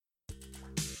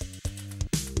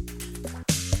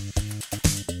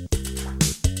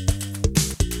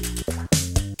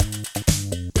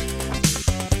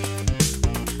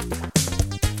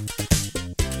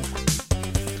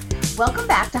Welcome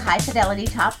back to High Fidelity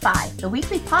Top 5, the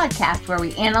weekly podcast where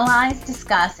we analyze,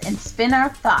 discuss, and spin our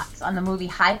thoughts on the movie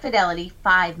High Fidelity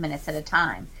 5 minutes at a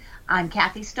time. I'm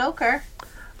Kathy Stoker.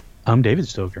 I'm David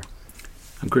Stoker.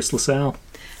 I'm Chris LaSalle.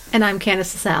 And I'm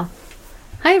Candace LaSalle.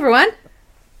 Hi, everyone.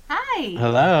 Hi.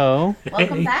 Hello.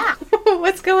 Welcome back.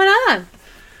 What's going on?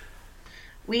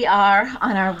 We are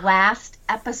on our last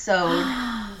episode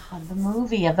of the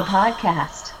movie, of the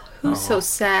podcast. Who's so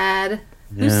sad?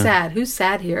 Yeah. Who's sad? Who's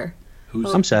sad here?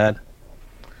 I'm sad.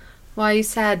 Why are you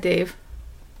sad, Dave?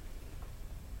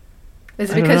 Is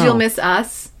it I don't because you'll know. miss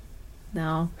us?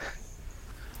 No.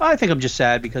 Well, I think I'm just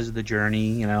sad because of the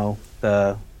journey.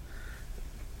 Rob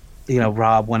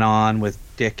went on with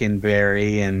Dick and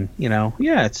Barry, and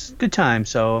it's a good time.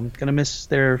 So I'm gonna miss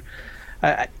their.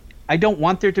 I don't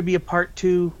want there to be a part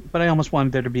 2, but I almost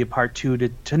want there to be a part 2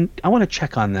 to I want to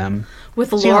check on them. With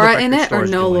See how the Laura in record it or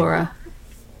store's no doing. Laura?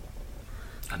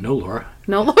 No, Laura.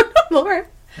 No Laura.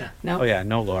 Yeah. No. Oh yeah,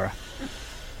 no Laura.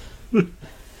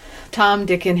 Tom,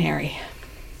 Dick, and Harry.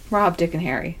 Rob, Dick, and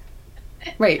Harry.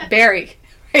 Wait, Barry.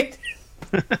 Right.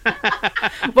 What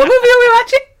movie are we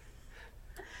watching?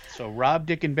 So Rob,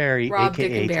 Dick, and Barry, Rob,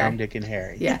 Dick, aka and Barry. Tom, Dick, and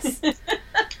Harry. Yes.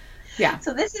 Yeah.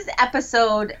 So this is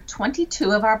episode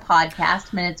 22 of our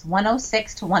podcast, minutes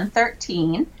 106 to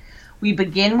 113. We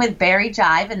begin with Barry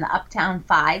Jive in the Uptown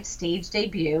 5 stage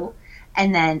debut.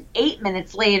 And then 8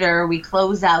 minutes later, we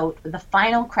close out with the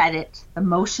final credit. The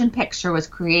motion picture was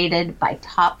created by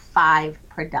Top 5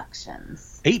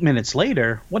 Productions. 8 minutes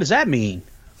later, what does that mean?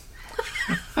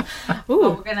 Oh, Ooh.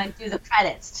 we're gonna do the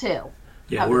credits too.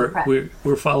 Yeah, Cover the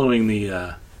we're following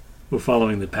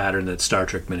the pattern that Star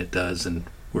Trek Minute does, and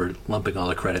we're lumping all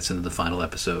the credits into the final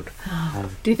episode.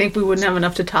 Do you think we wouldn't have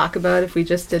enough to talk about if we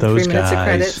just did Those 3 minutes of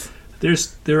guys.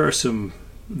 credits? There are some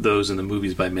those in the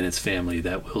Movies by Minutes family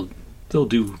that they'll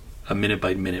do a minute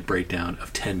by minute breakdown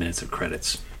of 10 minutes of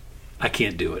credits. I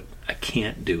can't do it.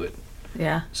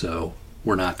 Yeah. So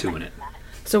we're not doing it.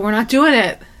 So we're not doing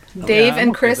it. Dave I'm and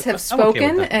okay Chris with have that. I'm okay with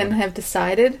spoken that and one. have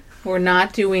decided we're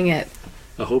not doing it.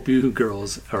 I hope you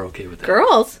girls are okay with that.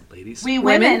 Girls? Ladies? We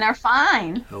Women? women are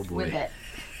fine Oh, boy. with it.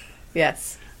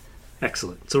 Yes.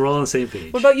 Excellent. So we're all on the same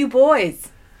page. What about you boys?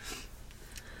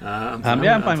 I'm I'm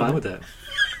fine fine with with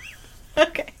that.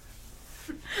 Okay.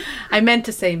 I meant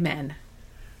to say men.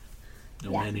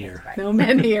 No Yeah, men that's here. right. No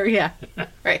men here, yeah.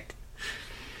 Right.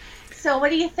 So what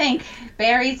do you think?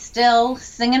 Barry's still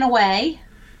singing away,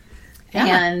 Yeah.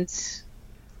 and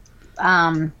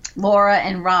Laura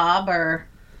and Rob are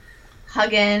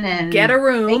hugging and Get a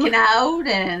room. making out,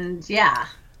 and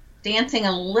dancing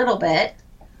a little bit.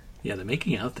 Yeah, the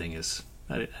making out thing is...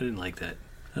 I didn't like that.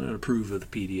 I don't approve of the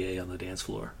PDA on the dance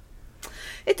floor.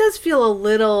 It does feel a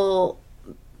little...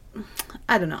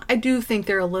 I don't know. I do think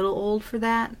they're a little old for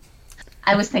that.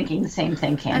 I was thinking the same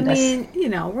thing, I Candace.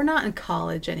 mean, we're not in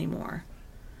college anymore.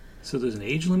 So there's an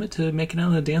age limit to making out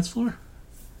on the dance floor?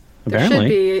 There Apparently.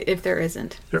 should be if there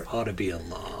isn't. There ought to be a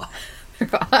law.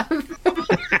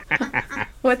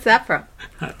 What's that from?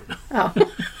 I don't know.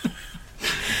 Oh.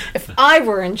 If I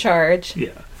were in charge,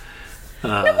 Yeah.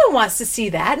 no one wants to see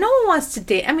that. No one wants to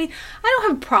date. I mean, I don't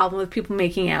have a problem with people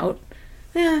making out.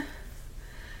 Yeah.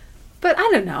 But I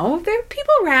don't know. There are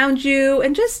people around you,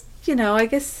 and just, I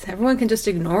guess everyone can just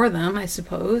ignore them, I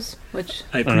suppose. Which,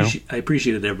 I don't know.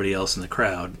 appreciated everybody else in the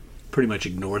crowd pretty much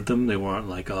ignored them. They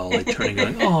weren't all turning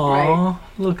going, "Aw,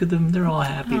 look at them. They're all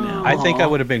happy now." I think I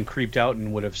would have been creeped out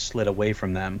and would have slid away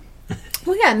from them.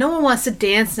 well, yeah, no one wants to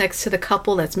dance next to the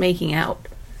couple that's making out.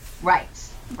 Right.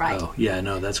 Oh, yeah,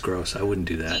 no, that's gross. I wouldn't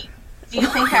do that. Do you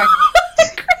think our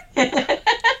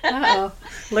Uh-oh.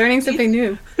 Learning something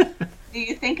new. Do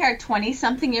you think our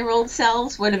 20-something-year-old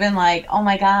selves would have been like, "Oh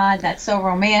my God, that's so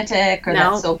romantic," or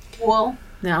No. "That's so cool"?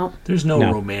 No. There's no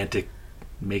No. romantic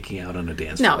making out on a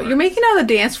dance No, floor. you're making out on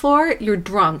the dance floor, you're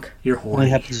drunk. You're Only horny.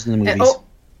 happens in the And- movies.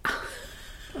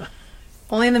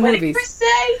 Only in the What did movies. Chris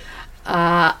say?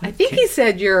 I think he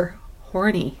said you're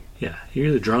horny. Yeah, you're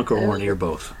either drunk or horny or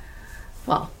both.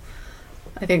 Well,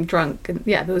 I think drunk and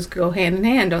those go hand in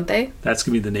hand, don't they? That's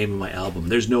going to be the name of my album.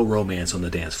 There's no romance on the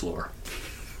dance floor.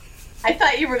 I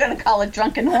thought you were going to call it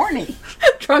 "Drunk and Horny."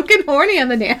 Drunk and horny on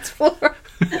the dance floor.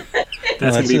 That's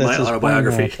going to be my his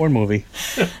autobiography. porn movie.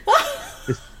 His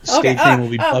stage Okay, name will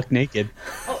be Buck Naked.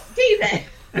 Oh,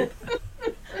 David.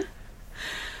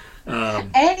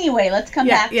 Anyway, let's come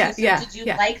back to did you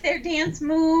like their dance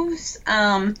moves?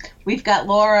 We've got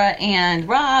Laura and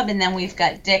Rob, and then we've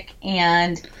got Dick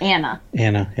and Anna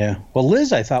Anna, yeah. Well,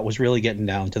 Liz, I thought, was really getting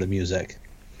down to the music.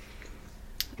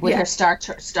 with Yeah. her Star.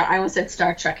 I almost said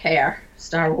Star Trek hair,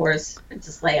 Star Wars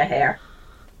Princess Leia hair.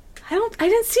 I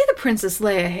didn't see the Princess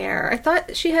Leia hair. I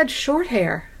thought she had short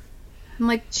hair. I'm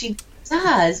like, She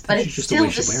does, but it It's just the still way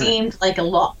she just wear it. seemed like a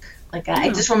look. Like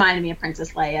it just reminded me of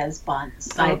Princess Leia's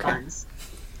buns, side Okay. buns.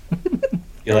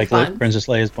 You like buns. Princess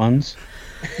Leia's buns?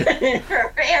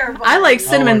 Her hair I like buns.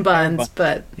 cinnamon Oh, buns,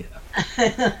 but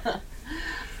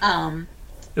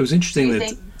It was interesting Do you that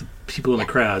think- the people in the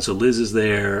crowd. So Liz is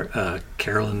there.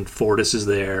 Carolyn Fortis is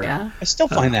there. yeah. I still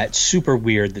find that super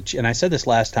weird that, and I said this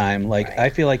last time. Like, I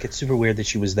feel like it's super weird that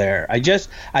she was there. I guess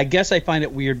I find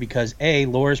it weird because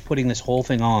Laura's putting this whole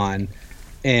thing on,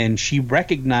 and she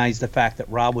recognized the fact that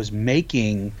Rob was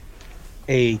making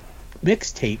a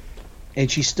mixtape, and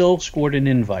she still scored an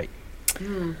invite.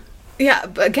 Yeah,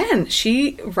 but again,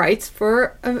 she writes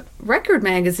for a record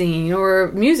magazine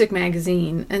or music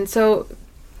magazine, and so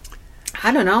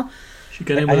I don't know. She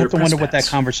got in I with her have to press wonder what that pass.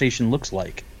 conversation looks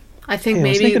like. I think Hey, I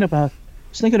was maybe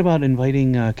thinking about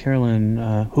inviting Carolyn.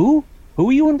 Who? Who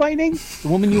are you inviting? The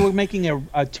woman you were making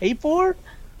a tape for?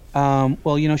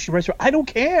 Well, she writes. I don't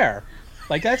care.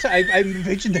 Like that's. I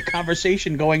envisioned the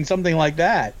conversation going something like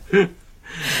that.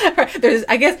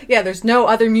 there's no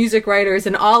other music writers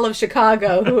in all of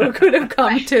Chicago who could have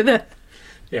come to the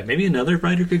Yeah, maybe another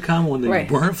writer could come one they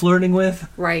Right. weren't flirting with.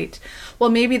 right. Well,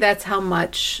 maybe that's how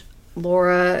much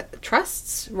Laura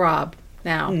trusts Rob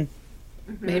now.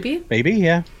 Maybe. Maybe,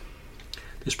 yeah.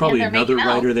 There's probably they're another making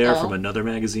out, writer there so- from another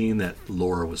magazine that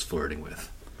Laura was flirting with.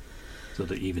 So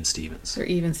they're even Stevens. Or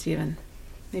even Steven.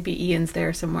 Maybe Ian's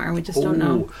there somewhere. We just don't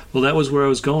know. Well, that was where I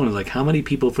was going. Like, how many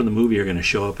people from the movie are going to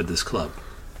show up at this club?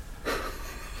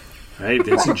 Right?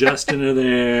 Vince and Justin are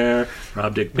there.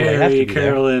 Rob, Dick, Well, they have to Barry, be there.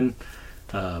 Carolyn.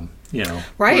 Right.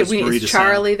 Marie Is DeSalle.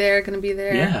 Charlie there going to be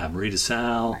there? Yeah, Marie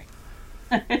DeSalle.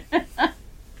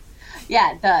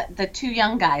 Yeah, the two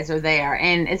young guys are there,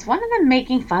 and is one of them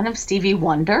making fun of Stevie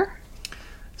Wonder?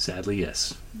 Sadly,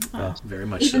 yes. Very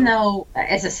much Even so. though,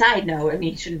 as a side note, I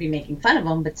mean, you shouldn't be making fun of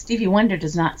him, but Stevie Wonder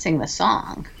does not sing the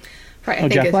song. Right. I Oh,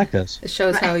 think Jack it, Black does. it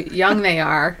shows how young they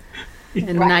are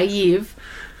and Right. naive.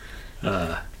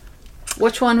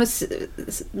 Which one was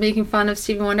making fun of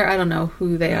Stevie Wonder? I don't know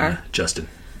who they are. Justin.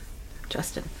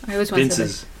 Justin. I always want to Vince say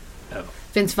is...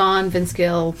 Vince Vaughn, Vince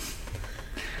Gill,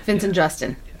 Vince and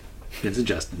Justin. Vince and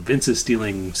Justin. Vince is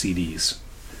stealing CDs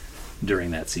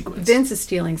during that sequence. Vince is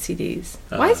stealing CDs.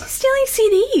 Why is he stealing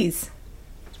CDs?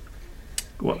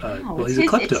 Well, No, well it's he's a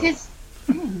klepto. It's his,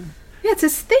 Yeah, it's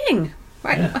his thing.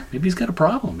 Right. Yeah, maybe he's got a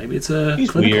problem. Maybe it's a He's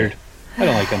clinical. weird. I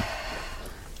don't like him.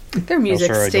 Their music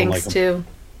sorry, I don't stinks like 'em.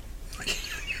 too.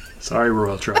 Sorry,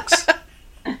 Royal Trucks.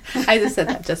 I just said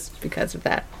that just because of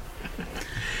that.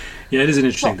 Yeah, it is an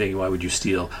interesting thing. Why would you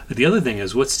steal? But the other thing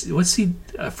is, what's he?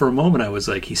 For a moment, I was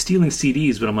like, he's stealing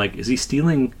CDs, but I'm like, is he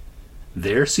stealing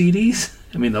their CDs?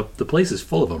 I mean, the place is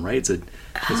full of them, right? It's a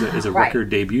Right. record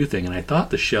debut thing, and I thought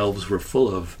the shelves were full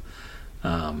of,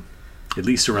 at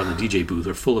least around the DJ booth,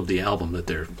 are full of the album that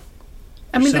they're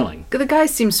selling. The guy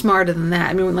seems smarter than that.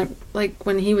 I mean, like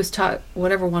when he was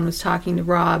whatever one was talking to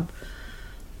Rob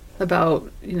about,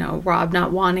 Rob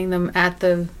not wanting them at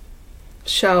the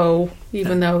show,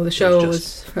 even though the show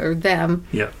was for them.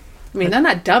 Yeah, I mean, they're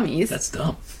not dummies, that's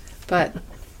dumb. but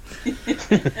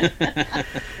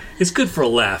It's good for a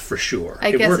laugh for sure. I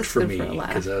It guess worked it's for good me for a laugh.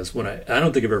 because I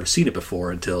don't think I've ever seen it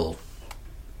before until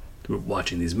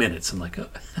watching these minutes. I'm like,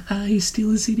 oh, he's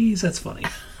stealing CDs. That's funny.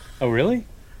 Oh, really?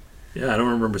 Yeah, I don't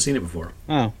remember seeing it before.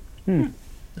 Oh,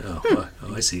 Oh,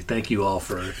 I see. Thank you all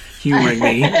for humoring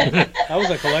me. that was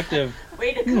a collective.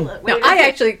 way to no, I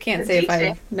actually can't say if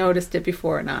I noticed it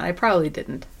before or not. I probably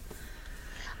didn't.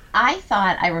 I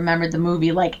thought I remembered the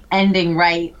movie like ending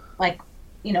right, like,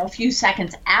 a few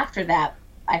seconds after that.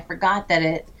 I forgot that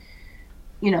it,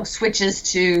 switches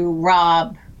to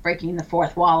Rob breaking the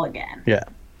fourth wall again. Yeah.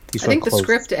 I think the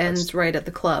script ends right at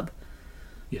the club.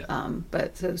 Yeah.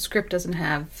 But the script doesn't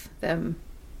have them,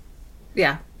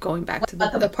 going back to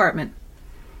What the about apartment.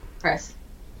 Chris,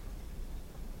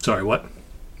 Sorry, what?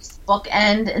 book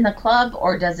end in the club,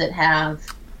 or does it have?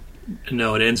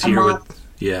 No, it ends A here month. with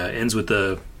it ends with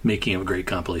the making of a great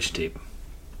compilation tape.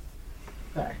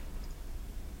 Sorry.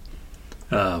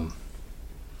 Um,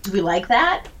 Do we like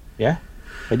that? Yeah,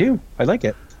 I do. I like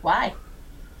it Why?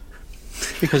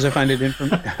 because I find it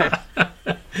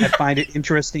I find it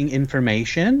interesting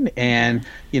information, and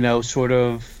sort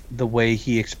of the way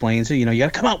he explains it. You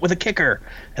got to come out with a kicker,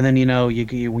 and then you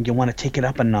want to take it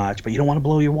up a notch, but you don't want to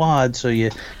blow your wad, so you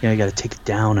got to take it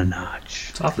down a notch.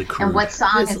 it's awfully crude. And what song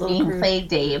It's a is little being crude. played,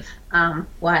 Dave,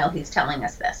 while he's telling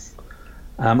us this?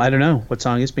 I don't know what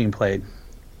song is being played.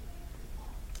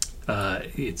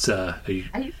 It's are you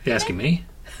Are you asking me?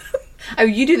 Oh,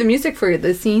 you do the music for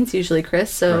the scenes usually,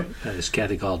 Chris. So Right.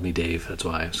 Kathy called me Dave. That's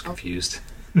why I was confused.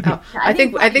 Oh, I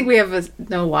think we have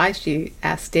know why she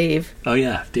asked Dave. Oh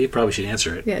yeah, Dave probably should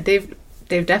answer it. Yeah, Dave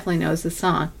definitely knows the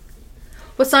song.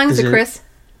 What song is it, Chris?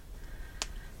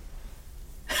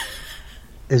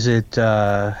 Is it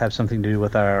have something to do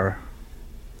with our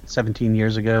 17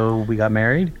 years ago we got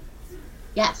married?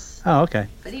 Yes. Oh, okay.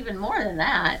 But even more than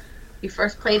that, you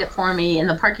first played it for me in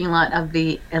the parking lot of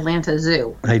the Atlanta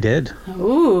Zoo. I did.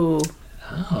 Ooh.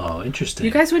 Oh, interesting.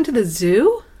 You guys went to the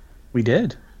zoo? We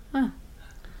did. Oh.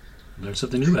 Learned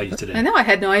something new about you today. I know, I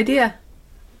had no idea.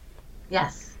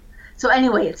 Yes. So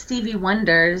anyway, it's Stevie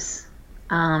Wonder's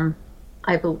I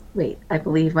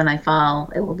believe when I fall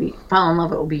in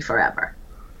love it will be forever.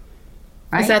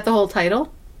 Right? Is that the whole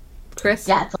title, Chris?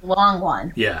 Yeah, it's a long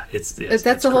one. Yeah, it's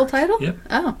the whole title? Yep.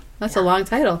 Oh, that's a long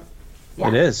title. Yeah.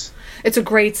 It is. It's a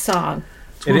great song.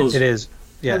 It is.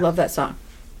 Yeah. I love that song.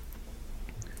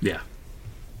 Yeah.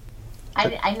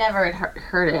 I never had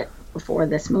heard it before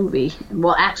this movie.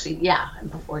 Well, actually, yeah,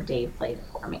 before Dave played it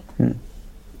for me.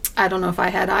 I don't know if I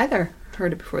had either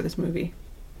heard it before this movie,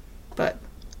 but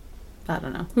I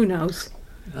don't know. Who knows?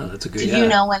 Oh, that's a good. Did you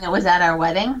know when it was at our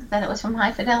wedding that it was from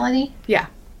High Fidelity? Yeah,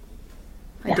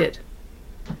 I did.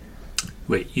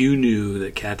 Wait, you knew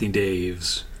that Kathy and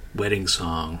Dave's wedding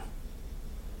song?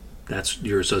 That's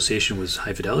your association was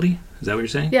High Fidelity? Is that what you're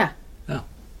saying? Yeah. Oh,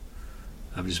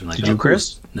 I've just been like, Did you,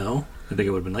 Chris? Cool. No, I think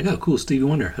it would have been like, oh, cool, Stevie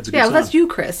Wonder. That's a good Yeah, song. well, that's you,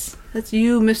 Chris. That's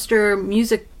you, Mr.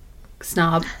 Music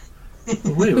Snob,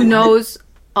 Well, wait, who knows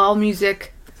all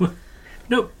music.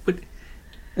 No, but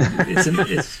it's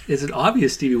an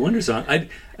obvious Stevie Wonder song. I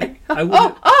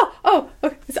would. Oh!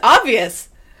 It's obvious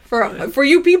for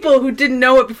you people who didn't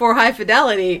know it before High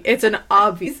Fidelity. It's an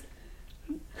obvious.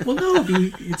 Well, no,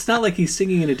 it's not like he's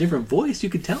singing in a different voice. You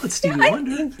could tell it's Stevie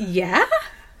Wonder. Yeah,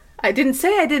 I didn't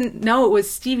say I didn't know it was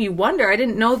Stevie Wonder. I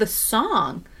didn't know the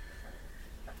song.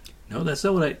 No, that's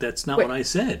not what I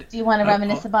said. Do you want to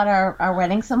reminisce about our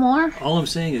wedding some more? All I'm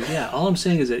saying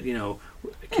is that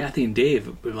Kathy and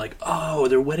Dave were like, oh,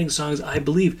 their wedding songs, I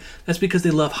believe. That's because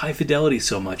they love High Fidelity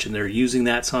so much, and they're using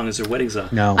that song as their wedding song.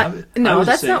 No. I was that's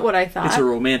just saying not what I thought. It's a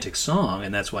romantic song,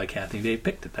 and that's why Kathy and Dave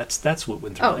picked it. That's what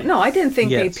went through my head. No, I didn't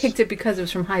think Yes. they picked it because it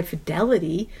was from High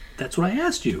Fidelity. That's what I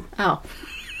asked you. Oh.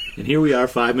 And here we are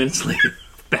 5 minutes later,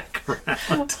 back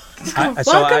around.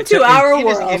 Welcome to our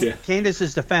world. In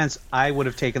Candace's defense, I would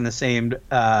have taken the same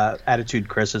attitude,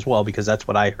 Chris, as well, because that's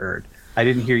what I heard. I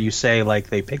didn't hear you say like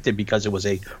they picked it because it was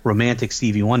a romantic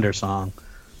Stevie Wonder song.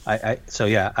 I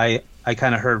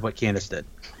kind of heard what Candace did.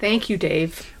 Thank you,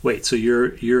 Dave. Wait, so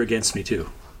you're against me too?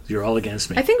 You're all against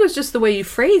me. I think it was just the way you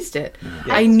phrased it.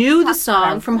 Yeah. I knew the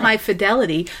song from High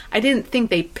Fidelity. I didn't think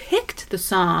they picked the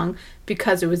song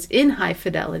because it was in High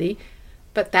Fidelity,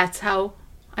 but that's how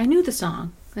I knew the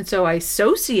song. And so I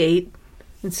associate,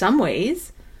 in some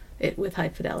ways, it with High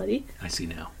Fidelity. I see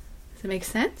now. Does it make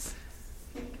sense?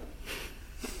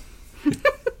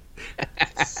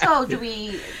 So do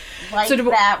we like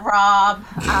that, Rob?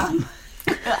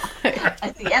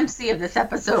 As the MC of this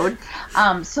episode,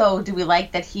 so do we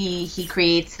like that he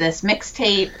creates this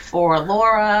mixtape for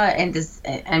Laura? And does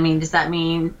that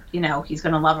mean he's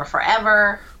going to love her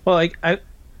forever? Well,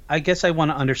 I guess I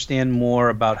want to understand more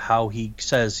about how he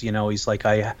says, he's like,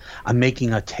 I'm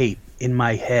making a tape in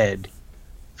my head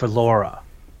for Laura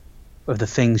of the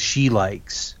things she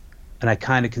likes, and I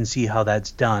kind of can see how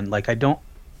that's done. Like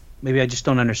maybe I just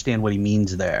don't understand what he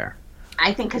means there.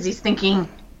 I think because he's thinking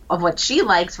of what she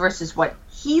likes versus what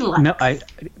he likes.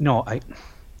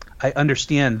 I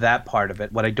understand that part of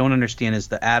it. What I don't understand is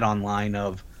the add-on line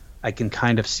of I can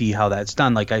kind of see how that's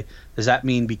done. Like, does that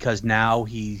mean because now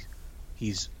he's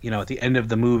at the end of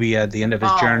the movie, at the end of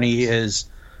his journey, his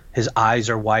eyes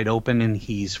are wide open and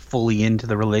he's fully into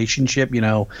the relationship?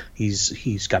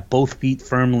 He's got both feet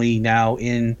firmly now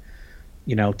in,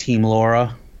 Team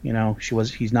Laura.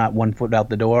 He's not 1 foot out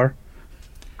the door.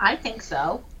 I think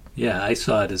so. Yeah, I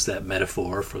saw it as that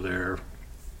metaphor for their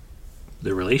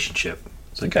relationship.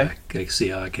 It's like, okay. I see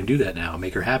how I can do that now,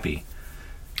 make her happy.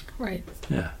 Right.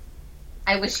 Yeah.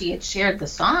 I wish he had shared the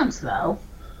songs, though.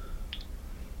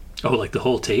 Oh, like the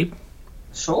whole tape?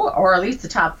 Sure, or at least the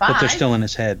top 5. But they're still in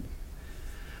his head.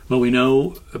 Well, we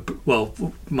know.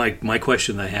 Well, my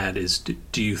question I had is,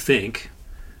 do you think?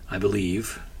 I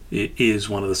believe it is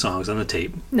one of the songs on the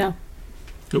tape. No.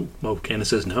 Oh, well, Candace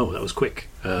says no. That was quick.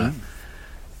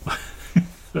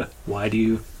 Why do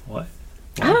you? What?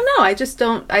 Why? I don't know. I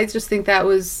just think that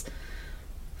was.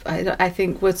 I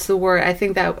think what's the word? I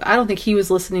don't think he was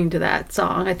listening to that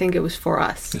song. I think it was for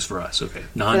us. It's for us. Okay.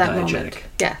 Non-diegetic.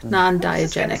 Yeah,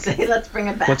 non-diegetic. Let's bring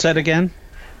it back. What's that again?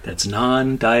 That's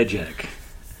non-diegetic.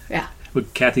 Yeah. Well,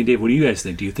 Kathy and Dave, what do you guys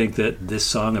think? Do you think that this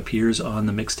song appears on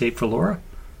the mixtape for Laura?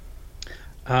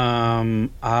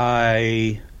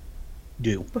 I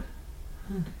do.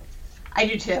 I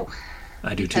do too.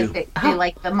 I do Because too. they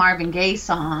like the Marvin Gaye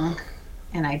song,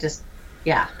 and I just,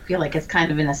 feel like it's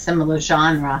kind of in a similar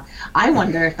genre. I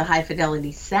wonder if the High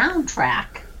Fidelity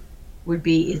soundtrack would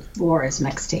be Laura's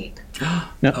mixtape.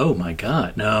 No. Oh my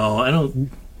God! No, I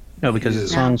don't. No, because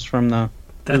it's songs from the.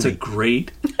 That's a movie.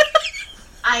 great.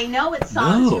 I know it's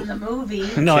songs No. from the movie.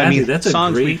 No, I Kathy, mean that's a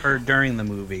songs we great- heard during the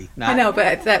movie. Not, I know,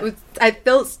 but that was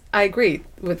I agree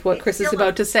with what Chris is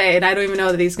about to say, and I don't even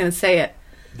know that he's going to say it.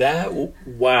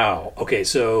 Wow. Okay,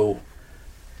 so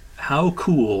how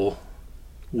cool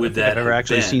would that I've never have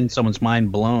actually been? seen someone's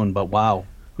mind blown, but wow,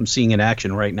 I'm seeing it in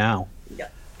action right now.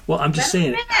 Well, I'm just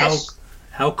saying,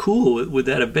 how cool would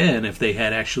that have been if they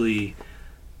had actually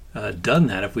done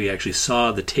that? If we actually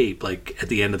saw the tape, like at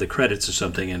the end of the credits or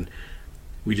something, and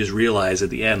we just realized at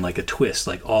the end, like a twist,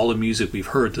 like all the music we've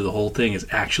heard through the whole thing has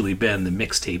actually been the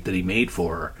mixtape that he made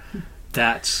for her.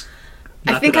 That's.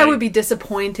 I not think that I would be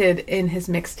disappointed in his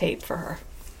mixtape for her.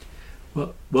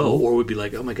 Well, or would be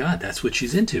like, oh my God, that's what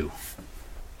she's into.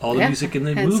 All the Yeah, music in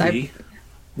the hence movie,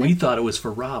 we thought it was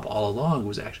for Rob all along. It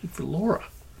was actually for Laura.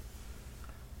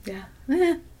 Yeah,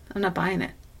 I'm not buying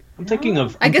it. I'm thinking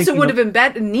of. I guess it thinking would of-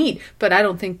 have been neat, but I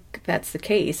don't think that's the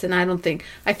case, and I think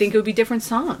it would be different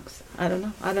songs. I don't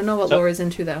know. I don't know what So- Laura's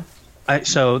into though.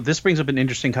 So this brings up an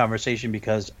interesting conversation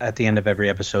because at the end of every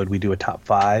episode we do a top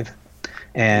 5,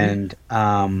 and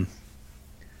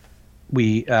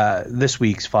we this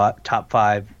week's top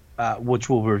 5, which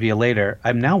we'll reveal later.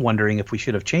 I'm now wondering if we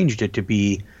should have changed it to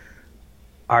be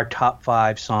our top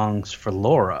 5 songs for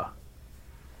Laura.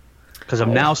 Because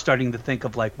I'm now starting to think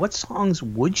of like, what songs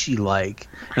would she like?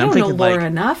 And I don't know thinking Laura like,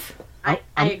 enough. I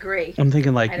agree. I'm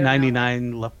thinking like I don't know.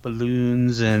 99 Love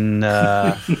Balloons and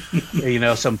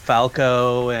some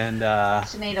Falco and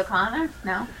Sinead O'Connor?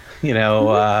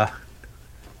 No?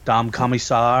 Dom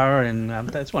Commissar, and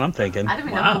that's what I'm thinking. I don't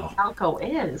even know Wow. who Falco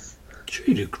is. Sure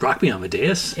you do. Rock Me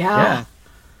Amadeus? Yeah.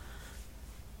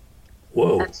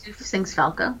 Whoa. That's who sings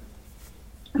Falco?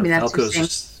 I mean, that's who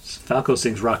sings. Falco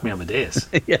sings Rock Me Amadeus.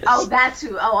 Yes. Oh, that's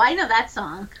who. Oh, I know that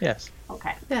song. Yes.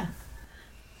 Okay. Yeah.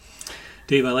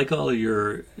 Dave, I like all of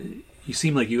your. You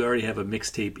seem like you already have a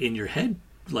mixtape in your head,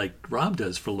 like Rob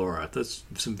does for Laura. That's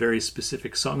some very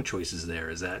specific song choices there.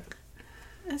 Is that?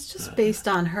 It's just based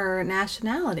on her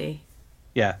nationality.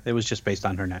 Yeah, it was just based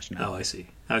on her nationality. Oh, I see.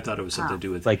 I thought it was something to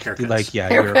do with like haircuts.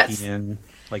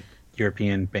 Haircuts.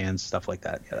 European bands, stuff like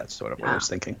that. Yeah, that's sort of what I was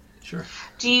thinking. Sure.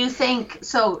 Do you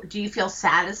feel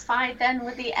satisfied then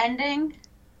with the ending?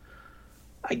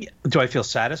 Do I feel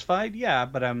satisfied? Yeah,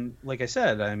 but like I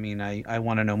said, I mean, I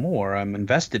want to know more. I'm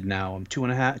invested now. I'm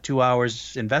 2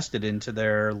 hours invested into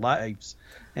their lives,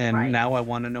 and Right. now I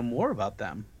want to know more about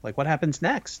them. Like, what happens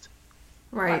next?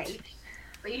 Right.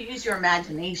 But you use your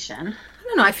imagination. I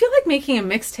don't know. I feel like making a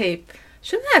mixtape,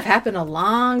 shouldn't that have happened a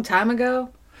long time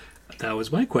ago? That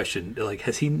was my question. Like,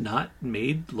 has he not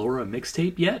made Laura a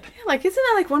mixtape yet? Yeah, like, isn't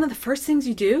that like one of the first things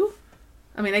you do?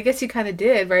 I mean, I guess he kind of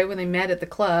did, right, when they met at the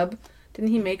club.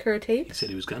 Didn't he make her a tape? He said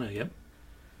he was gonna. Yep.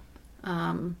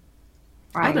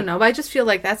 Right. I don't know, but I just feel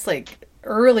like that's like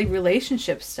early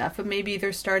relationship stuff, but maybe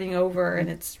they're starting over and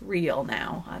it's real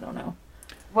now. I don't know.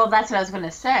 Well, that's what I was going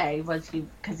to say.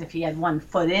 Because if he had one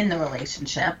foot in the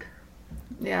relationship,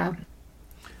 Yeah.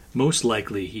 Most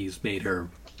likely, he's made her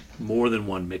more than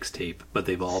one mixtape, but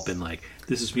they've all been like,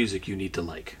 "This is music you need to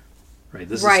like." Right.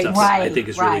 This Right. is stuff that I Right, think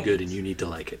is really right. good, and you need to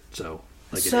like it. So,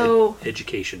 like, So-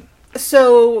 education.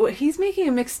 So he's making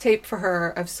a mixtape for her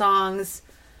of songs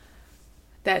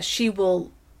that she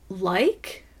will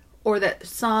like, or that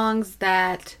songs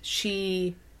that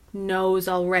she knows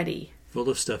already Full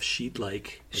of stuff she'd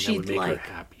like, and that She'd would make like.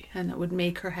 her happy. and that would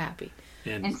make her happy.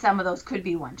 and some of those could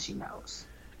be ones she knows.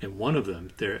 And one of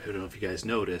them, there, I don't know if you guys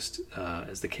noticed,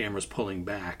 as the camera's pulling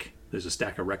back, there's a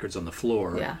stack of records on the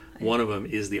floor. Yeah. One of them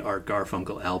is the Art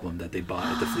Garfunkel album that they bought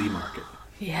at the flea market.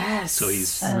 Yes. So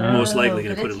he's most likely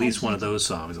going good to put at least attention. one of those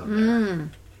songs on there.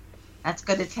 That's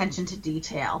good attention to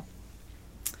detail.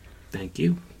 Thank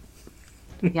you.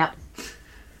 Yep.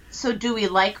 So do we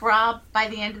like Rob by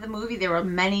the end of the movie? There were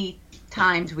many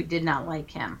times we did not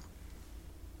like him.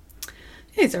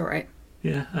 He's all right.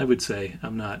 Yeah, I would say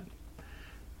I'm not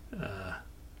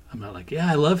like, yeah,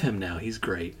 I love him now. He's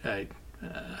great. I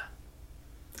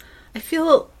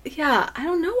feel, I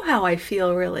don't know how I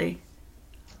feel really.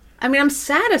 I mean, I'm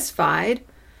satisfied.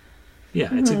 Yeah,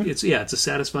 it's a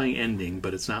satisfying ending,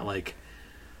 but it's not like,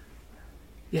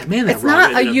 yeah, man, that It's Rob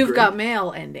not a ended up "You've great. Got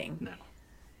Mail" ending. No,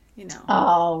 You know.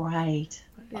 Oh, right.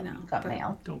 You know. Got but-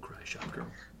 mail. don't cry, shop girl.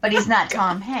 But he's not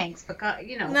Tom Hanks. But,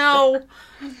 No.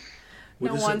 Would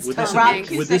No this, one's would this, Tom Rob Hanks.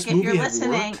 would this Cusack, if you're movie have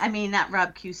listening. worked? I mean, not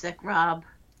Rob Cusack. Rob,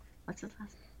 what's his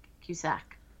last name?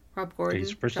 Cusack. Rob Gordon,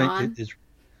 His first John. name is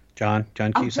John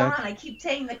Oh, Cusack. John. I keep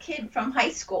saying the kid from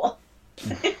high school.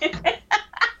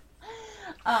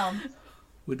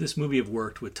 Would this movie have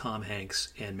worked with Tom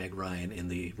Hanks and Meg Ryan in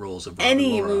the roles of Rob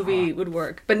Any and Laura? movie would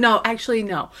work, but no, actually,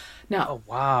 no, Oh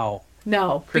wow,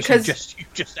 no, Chris, because you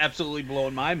just absolutely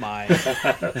blown my mind.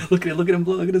 Look at him!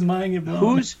 Look at his mind get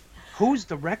blown. Who's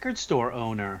the record store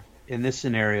owner in this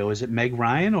scenario? Is it Meg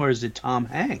Ryan or is it Tom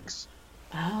Hanks?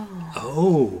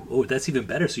 Oh, that's even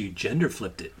better. So you gender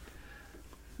flipped it.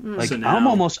 Like So now- I'm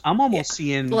almost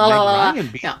seeing la la Meg la. Ryan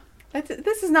be. No,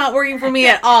 this is not working for me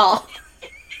at all.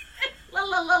 La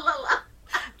la la la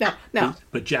la. No,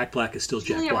 But Jack Black is still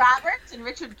Jack Julia Black. Roberts and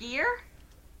Richard Gere.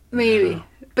 maybe,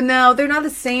 but no, they're not the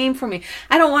same for me.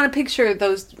 I don't want to picture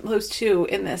those two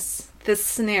in this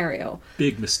scenario.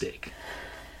 Big mistake.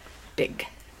 Big.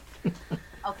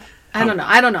 Okay. I don't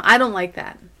know. I don't like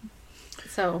that.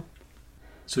 So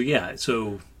So yeah,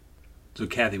 so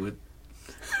Kathy would.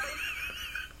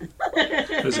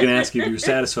 I was going to ask you if you were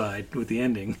satisfied with the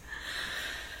ending.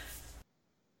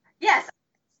 Yes,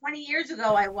 20 years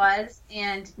ago I was,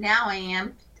 and now I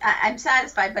am. I'm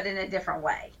satisfied, but in a different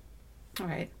way. all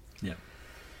right. Yeah.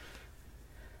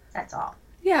 That's all.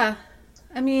 Yeah,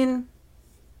 I mean,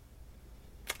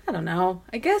 I don't know.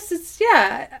 I guess it's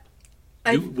yeah.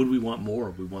 Would we want more?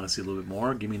 Would we want to see a little bit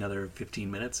more? Give me another 15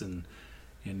 minutes and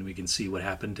we can see what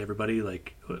happened to everybody.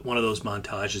 Like one of those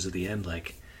montages at the end,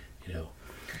 like,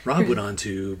 Rob went on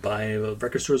to buy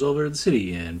record stores all over the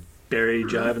city, and Barry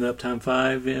Jive and the Uptown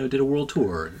Five, did a world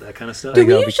tour, that kind of stuff. Do we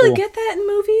that'd be usually cool. get that in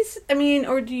movies? I mean,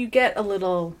 or do you get a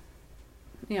little,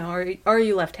 or are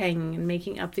you left hanging and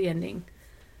making up the ending?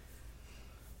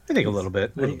 I think a little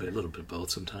bit. A little bit of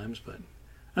both sometimes, but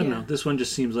I don't Yeah. know. This one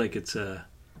just seems like it's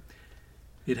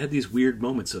it had these weird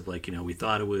moments of like, we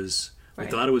thought it was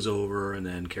Right. over, and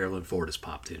then Carolyn Ford has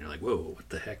popped in. You're like, whoa, what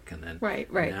the heck? And then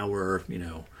Right. now we're we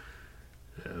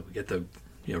get the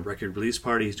record release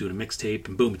party. He's doing a mixtape,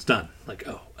 and boom, it's done. Like,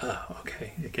 oh,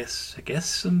 okay. I guess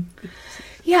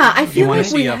Yeah, I You feel want like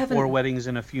to we see haven't. 4 weddings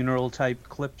and a funeral type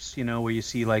clips, where you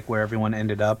see like where everyone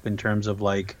ended up in terms of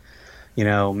like,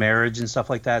 marriage and stuff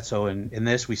like that. So in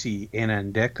this, we see Anna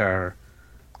and Dick are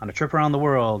on a trip around the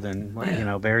world, and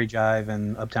Yeah. Barry Jive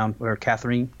and Uptown, or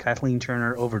Kathleen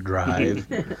Turner Overdrive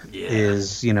yeah.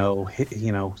 is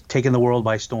taking the world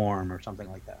by storm or something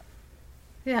like that.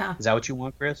 Yeah. Is that what you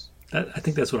want, Chris? I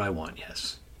think that's what I want.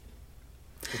 Yes.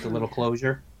 Just a little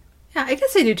closure. Yeah, I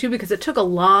guess I do too, because it took a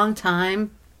long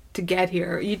time to get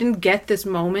here. You didn't get this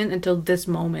moment until this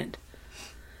moment.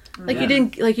 Like Yeah. you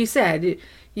didn't, like you said,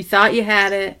 you thought you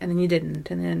had it, and then you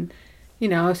didn't, and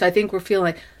then, so I think we're feeling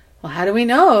like, well, how do we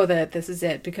know that this is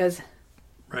it? Because,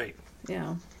 Right.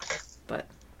 but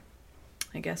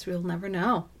I guess we'll never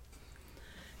know.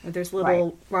 If there's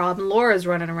little Rob and Laura's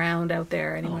running around out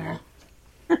there anywhere.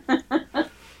 Oh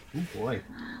boy.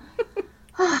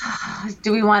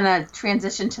 Do we want to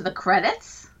transition to the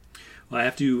credits? Well, I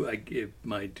have to do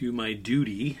my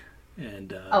duty,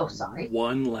 and sorry.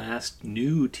 one last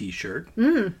new T-shirt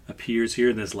appears here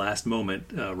in this last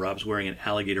moment. Rob's wearing an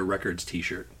Alligator Records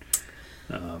T-shirt.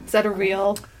 Is that a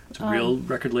real? It's a real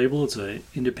record label. It's an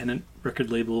independent record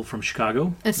label from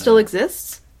Chicago. It still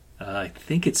exists? I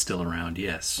think it's still around.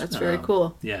 Yes, That's very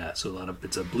cool. Yeah, so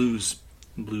it's a blues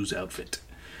outfit.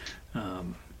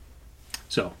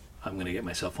 So I'm gonna get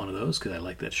myself one of those because I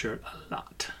like that shirt a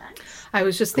lot. I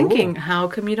was just thinking, how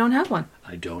come you don't have one?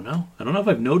 I don't know. I don't know if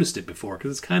I've noticed it before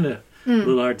because it's kind of a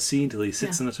little hard to see until he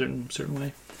sits in a certain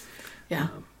way. Yeah.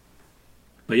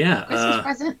 But yeah, Christmas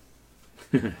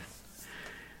present?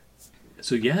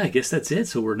 so yeah, I guess that's it.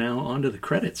 So we're now on to the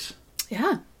credits.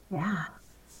 Yeah. Yeah.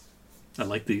 I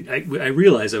like I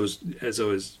realized as I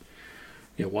was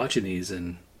watching these,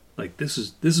 and like this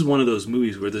is one of those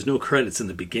movies where there's no credits in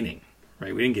the beginning,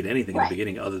 right? We didn't get anything in the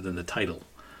beginning other than the title.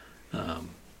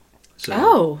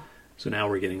 So now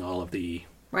we're getting all of the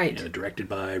Right. directed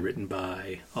by, written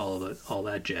by, all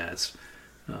that jazz.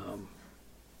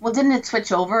 Well, didn't it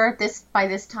switch over by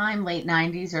this time, late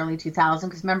 90s, early 2000s?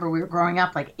 Because remember, we were growing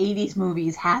up, like 80s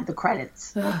movies had the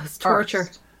credits. Ugh, it's torture.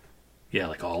 first. Yeah,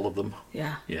 like all of them.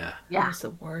 Yeah. Yeah. Yeah. It's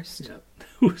the worst. Yeah.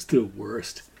 Who's the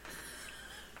worst?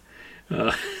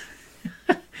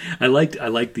 I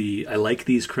like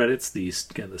these credits. These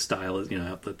kind of the style is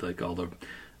like all the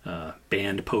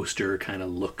band poster kind of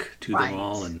look to Right. them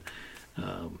all, and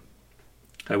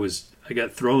I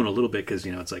got thrown a little bit because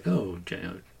it's like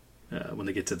when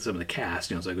they get to some of the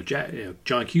cast, it's like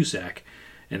John Cusack,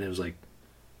 and it was like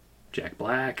Jack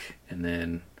Black, and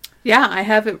then Yeah, I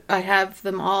have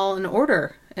them all in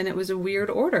order. and it was a weird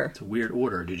order. It's a weird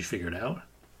order. Did you figure it out?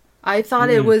 I thought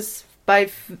it was by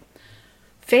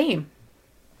fame.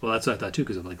 Well, that's what I thought too,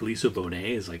 because like Lisa Bonet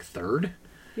is like third.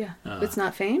 Yeah, it's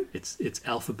not fame. It's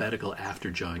alphabetical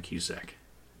after John Cusack.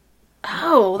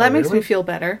 Oh, well, that makes really? me feel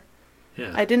better.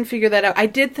 Yeah. I didn't figure that out. I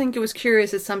did think it was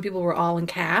curious that some people were all in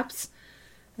caps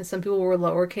and some people were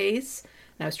lowercase.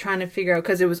 And I was trying to figure out,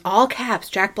 because it was all caps.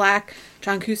 Jack Black,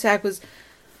 John Cusack was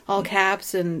all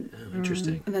caps, and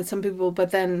Interesting. then some people,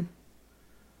 but then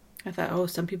I thought, oh,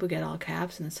 some people get all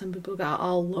caps and then some people got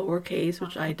all lowercase,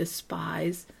 which I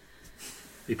despise.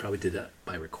 They probably did that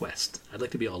by request. I'd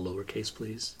like to be all lowercase,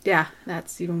 please. Yeah,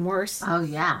 that's even worse. Oh,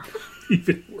 yeah.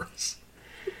 Even worse.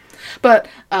 But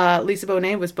Lisa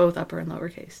Bonet was both upper and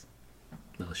lowercase.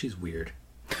 No, she's weird.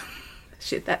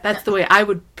 Shit, that's the way I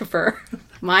would prefer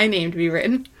my name to be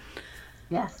written.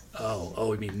 Yes.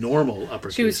 Oh, I mean normal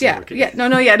uppercase. She was, lowercase. no,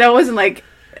 it wasn't like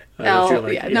thought you L. were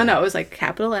like, yeah, yeah. no, it was like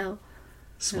capital L.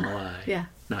 Small I. Yeah.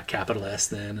 Not capital S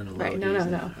then and a Right, lowercase.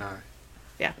 no. All right.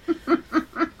 Yeah.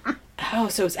 Oh,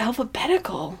 so it's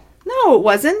alphabetical. No, it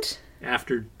wasn't.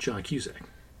 After John Cusack.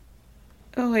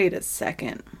 Oh, wait a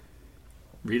second.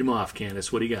 Read them off,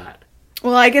 Candace. What do you got?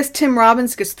 Well, I guess Tim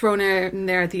Robbins gets thrown in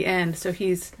there at the end, so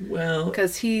he's Well,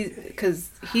 because he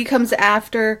comes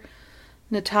after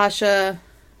Natasha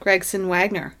Gregson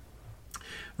Wagner.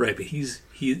 right, but his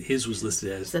was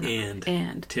listed as And.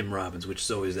 and Tim Robbins, which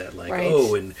is always that like, Right.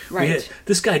 oh, and Right.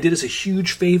 this guy did us a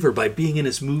huge favor by being in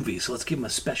his movie, so let's give him a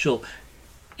special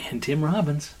and Tim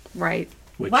Robbins. Right.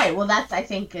 Which, Right. Well, that's, I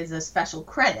think, is a special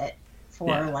credit for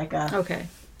Yeah. like a Okay.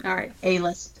 All right.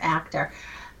 A-list actor.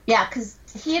 Yeah, because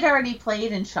he had already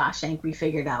played in Shawshank, we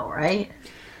figured out, right?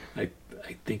 I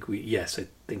think I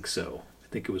think so. I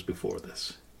think it was before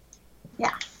this.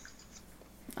 Yeah.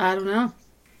 I don't know.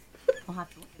 We'll have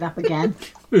to look it up again.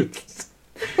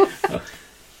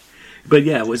 But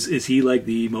yeah, is he like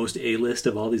the most A-list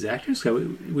of all these actors?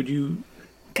 Would you?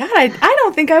 God, I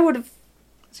don't think I would have.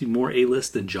 Is he more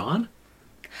A-list than John?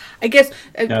 I guess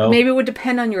No. maybe it would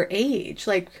depend on your age.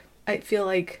 Like, I feel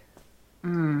like,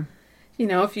 you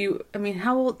know,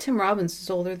 how old? Tim Robbins is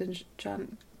older than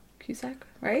John Cusack,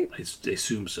 right? I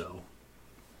assume so.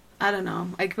 I don't know.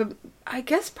 I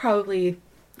guess probably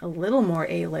a little more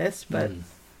A-list, but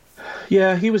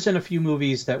Yeah, he was in a few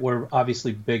movies that were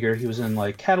obviously bigger. He was in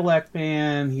like Cadillac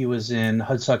Man. He was in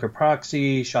Hudsucker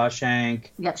Proxy, Shawshank,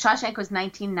 Yep, Shawshank was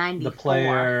 1994. The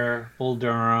Player, Bull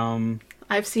Durham.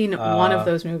 I've seen one of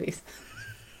those movies.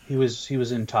 He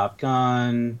was in Top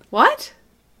Gun. What?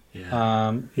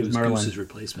 Yeah, he was Merlin. Goose's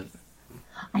replacement.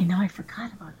 I know, I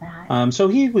forgot about that. So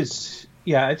he was,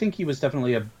 yeah, I think he was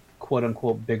definitely a quote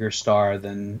unquote bigger star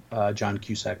than John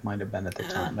Cusack might have been at the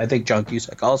time. I think John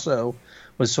Cusack also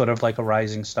was sort of like a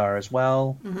rising star as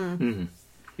well. Mm-hmm.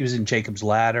 He was in Jacob's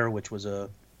Ladder, which was I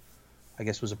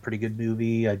guess was a pretty good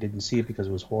movie. I didn't see it because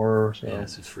it was horror. So. Yeah,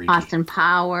 this is freaky. Austin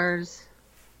Powers.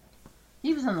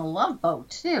 He was on The Love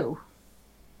Boat, too.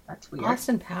 That's weird.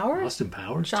 Austin Powers? Austin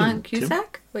Powers? John Tim-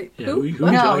 Cusack? Wait, Yeah, who? who are you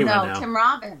No, talking about now? Tim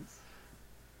Robbins.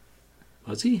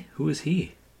 Was he? Who is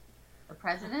he? The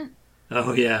president?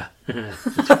 Oh, yeah.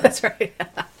 That's right.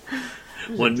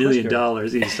 $1 million.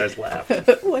 He starts laughing.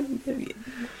 1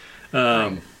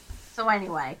 million. So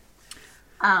anyway,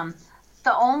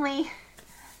 the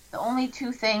only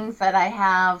two things that I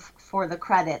have for the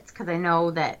credits, because I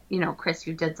know that, Chris,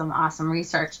 you did some awesome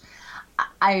research.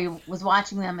 I was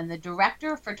watching them, and the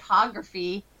director of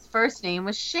photography, his first name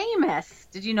was Seamus.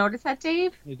 Did you notice that,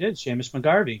 Dave? He did, Seamus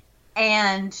McGarvey.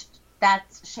 And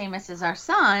Seamus is our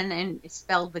son, and it's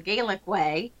spelled the Gaelic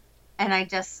way. And I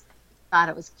just thought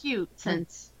it was cute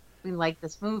since we like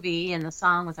this movie, and the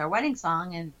song was our wedding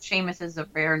song, and Seamus is a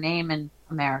rare name in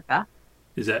America.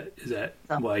 Is that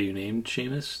why you named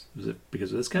Seamus? Was it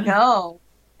because of this guy? No,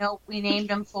 we named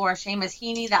him for Seamus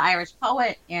Heaney, the Irish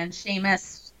poet, and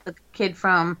Seamus, the kid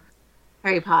from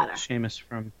Harry Potter. Seamus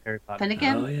from Harry Potter.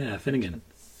 Finnegan? Oh, yeah, Finnegan.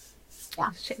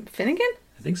 Finnegan?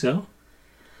 I think so.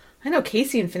 I know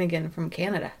Casey and Finnegan from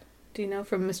Canada. Do you know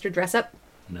from Mr. Dressup?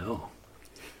 No.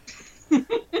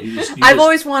 I've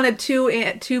always wanted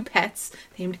two pets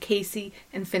named Casey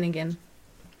and Finnegan.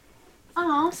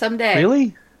 Oh, Someday.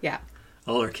 Really? Yeah.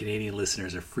 All our Canadian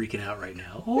listeners are freaking out right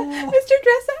now. Oh, Mr.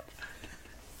 Dressup?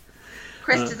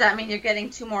 Chris, does that mean you're getting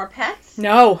 2 more pets?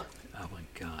 No. oh my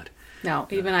God. No,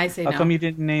 even I say How no. come you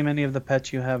didn't name any of the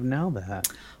pets you have now that?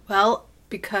 Well,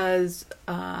 because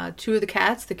 2 of the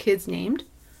cats, the kids named.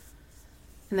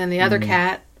 And then the other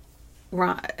cat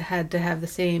had to have the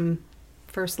same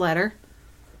first letter.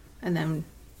 And then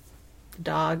the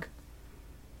dog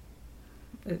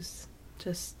was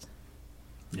just...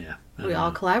 Yeah. We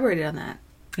all collaborated on that.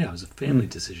 Yeah, it was a family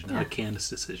decision, not a Candace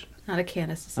decision. Not a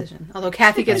Candace decision. Although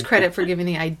Kathy gets credit for giving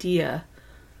the idea.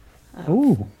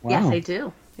 Ooh, wow. Yes, I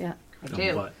do. Yeah. I Oh,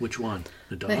 do. what? Which one?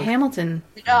 The dog? The Hamilton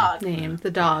The dog. name, the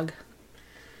dog.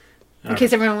 In All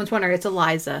case right. everyone was wondering, it's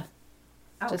Eliza.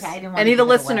 Okay, Just I didn't want any to of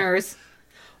the give it away. listeners,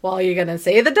 well, are you going to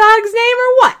say the dog's name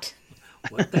or what?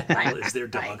 What the hell is their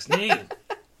dog's name?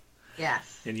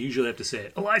 Yes. And you usually have to say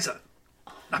it. Eliza,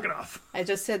 knock it off. I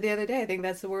just said the other day, I think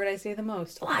that's the word I say the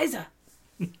most. Eliza.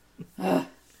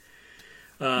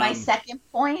 My second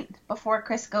point before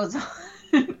Chris goes on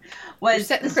You're was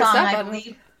setting the Chris song up I on-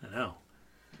 believe. I know.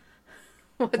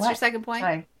 What's your What? second point?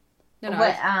 Sorry. No,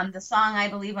 What, the song I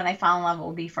believe when I fall in love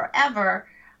will be forever,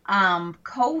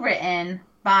 co-written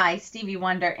by Stevie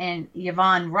Wonder and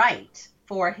Yvonne Wright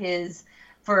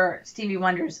for Stevie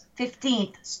Wonder's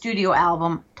 15th studio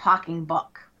album, Talking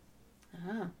Book.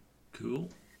 Oh. Cool.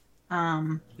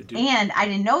 They do- And I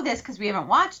didn't know this because we haven't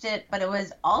watched it, but it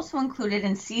was also included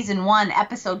in season 1,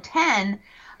 episode 10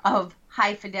 of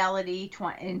High Fidelity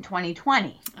in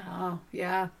 2020. Oh,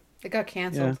 yeah. It got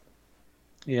canceled.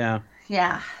 Yeah.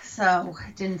 Yeah, so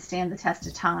it didn't stand the test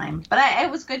of time. But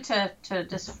it was good to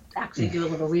just actually do a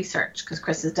little research because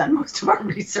Chris has done most of our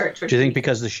research. Do you think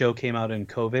because the show came out in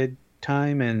COVID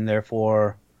time and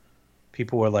therefore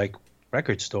people were like,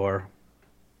 record store,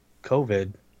 COVID,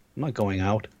 I'm not going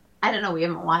out? I don't know. We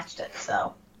haven't watched it,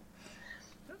 so.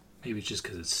 Maybe it's just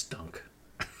because it stunk.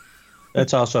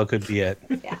 That's also could be it.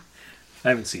 Yeah. I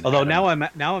haven't seen Although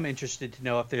that. now I'm interested to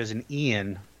know if there's an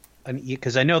Ian,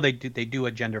 because I know they do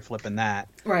a gender flip in that.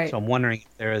 Right. So I'm wondering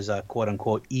if there is a quote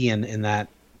unquote Ian in the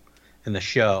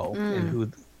show, and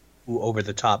who over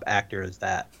the top actor is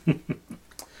that?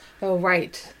 Oh,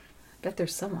 right. Bet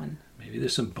there's someone. Maybe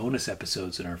there's some bonus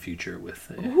episodes in our future with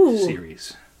the Ooh.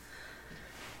 series.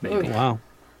 Maybe. Wow.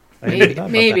 I Maybe. hadn't thought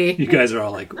about Maybe. You guys are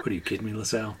all like, what are you kidding me,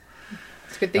 LaSalle?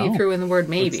 It's a good thing you No. threw in the word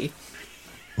maybe. that.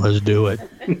 Let's do it.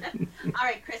 All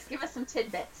right, Chris, give us some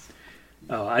tidbits.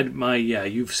 Oh,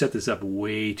 you've set this up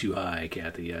way too high,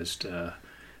 Kathy. I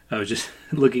was just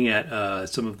looking at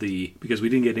some of because we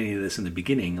didn't get any of this in the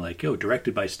beginning, like,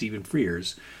 directed by Stephen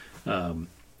Frears.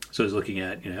 So I was looking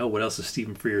at, what else has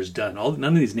Stephen Frears done? None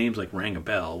of these names like rang a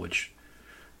bell, which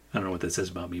I don't know what that says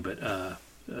about me, but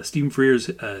Stephen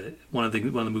Frears, one of the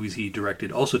movies he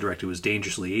also directed was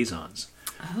Dangerous Liaisons,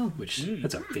 which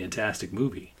that's a fantastic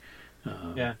movie.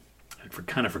 Yeah. I'd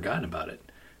kind of forgotten about it.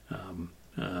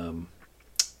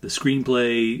 The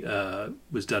screenplay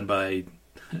was done by,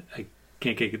 I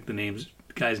can't get the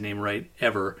guy's name right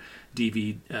ever,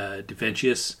 D.V.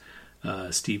 DeVentius,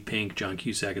 Steve Pink, John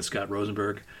Cusack, and Scott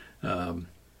Rosenberg.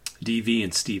 D.V.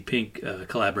 and Steve Pink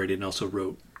collaborated and also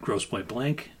wrote Grosse Pointe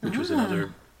Blank, which was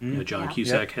another John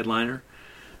Cusack headliner.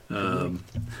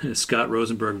 Scott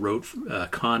Rosenberg wrote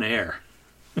Con Air.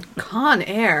 Con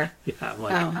Air. Yeah, I'm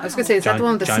like, Oh, I was going to say, it's not the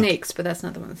one with the John- snakes, but that's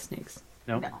not the one with the snakes.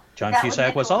 No. No. John That was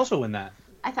Cusack was Nicholas. also in that.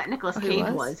 I thought Nicolas Oh, he Cage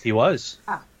was? was. He was.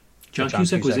 John John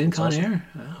Cusack was Cusack in was Con also- Air?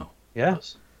 Oh.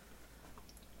 Yes.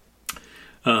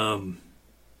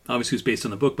 Obviously, it was based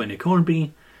on the book by Nick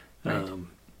Hornby. Right.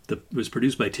 It was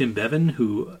produced by Tim Bevan,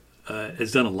 who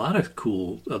has done a lot of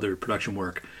cool other production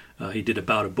work. He did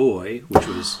About a Boy, which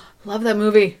was Love that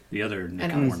movie. the other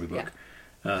Nick know, Hornby book.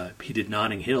 He did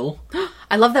Notting Hill,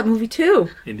 I love that movie too.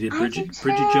 and he did I Bridget do too.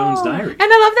 Jones' Diary. And I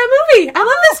love that movie. I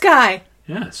love this guy.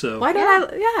 Yeah, so Why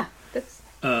don't I? Yeah. That's,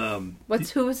 um,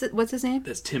 what's his name?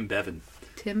 that's Tim Bevan.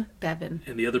 Tim Bevan.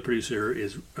 And the other producer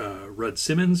is Rudd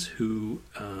Simmons, who,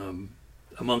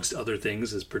 amongst other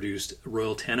things, has produced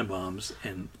Royal Tenenbaums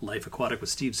and Life Aquatic with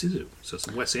Steve Zissou. So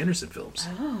some Wes Anderson films.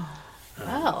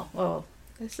 Well,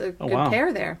 there's a good wow.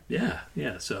 pair there. Yeah.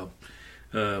 So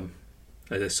I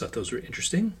just thought those were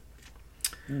interesting.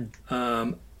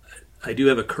 I do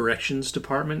have a corrections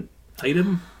department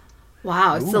item.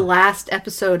 Wow, it's the last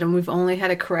episode and we've only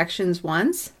had a corrections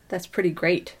once. That's pretty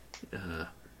great.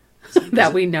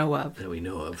 That we know of. That we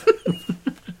know of.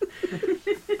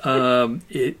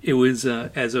 It was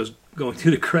as I was going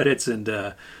through the credits, and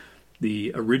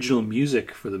the original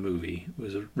music for the movie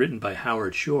was written by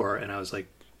Howard Shore, and I was like,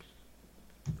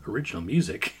 original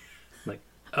music? Like,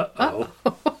 uh-oh.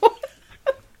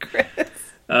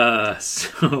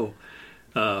 So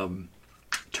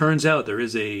turns out there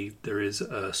is a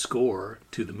score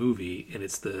to the movie, and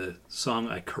it's the song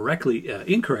I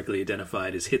incorrectly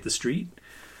identified as "Hit the Street."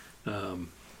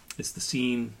 It's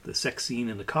the sex scene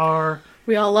in the car.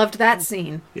 We all loved that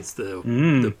scene. It's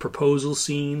the proposal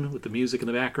scene with the music in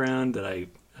the background that I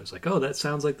was like, oh, that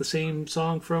sounds like the same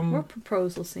song from. Or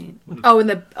proposal scene. Oh, in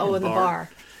the bar.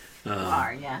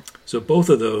 bar. Yeah. So both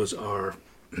of those are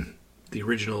the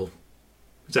original.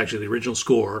 It's actually the original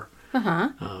score.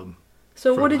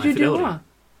 So from what did High you do Fidelity.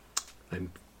 wrong?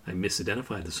 I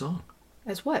misidentified the song.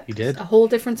 As what? You did? A whole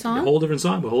different song? A whole different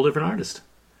song, but a whole different artist.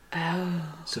 Oh,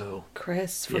 So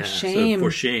Chris, for yeah, shame. So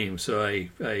for shame. So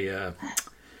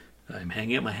I'm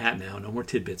hanging up my hat now. No more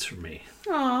tidbits from me.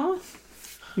 Aw.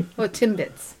 Oh,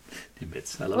 Timbits.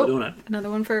 Tidbits. I love a donut. Another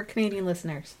one for Canadian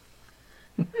listeners.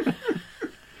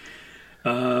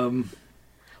 Well,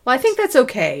 I think that's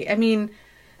okay. I mean,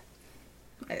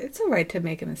 it's all right to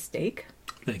make a mistake.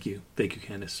 Thank you,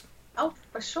 Candace. Oh,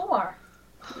 for sure.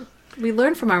 We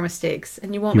learn from our mistakes,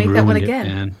 and you won't make that one ruined it, again.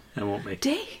 man. I won't make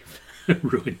Dave.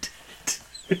 ruined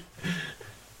it.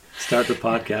 Start the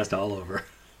podcast all over.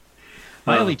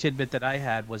 My only tidbit that I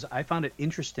had was I found it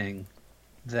interesting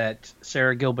that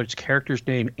Sarah Gilbert's character's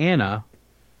name, Anna,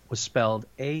 was spelled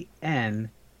Anaugh.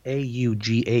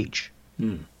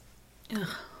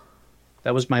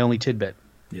 That was my only tidbit.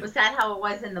 Yeah. Was that how it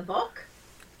was in the book?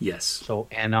 Yes, So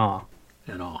Anna.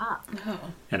 and all. Ah, Oh.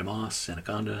 Anamoss,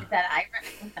 Anaconda. that Irish.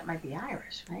 I think that might be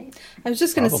Irish, right? I was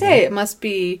just going to Probably. say, it must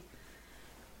be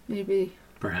maybe...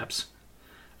 Perhaps.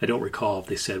 I don't recall if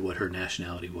they said what her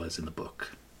nationality was in the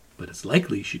book, but it's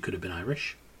likely she could have been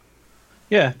Irish.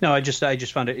 Yeah, no, I just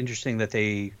found it interesting that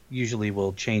they usually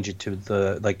will change it to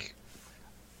the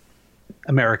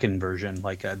American version,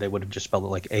 they would have just spelled it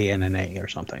like ANNA or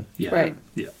something. Yeah, Right.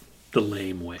 Yeah, the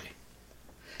lame way.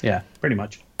 Yeah, pretty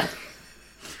much.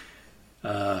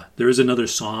 There is another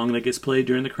song that gets played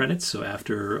during the credits. So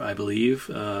after, I believe,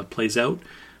 plays out,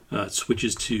 it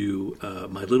switches to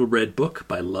My Little Red Book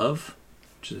by Love,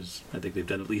 which is, I think they've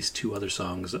done at least 2 other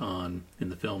songs in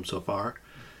the film so far.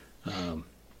 So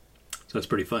that's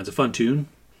pretty fun. It's a fun tune.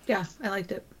 Yeah, I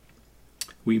liked it.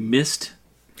 We missed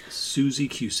Susie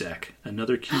Cusack.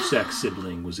 Another Cusack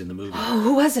sibling was in the movie. Oh,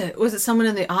 who was it? Was it someone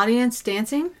in the audience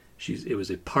dancing? It was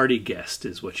a party guest,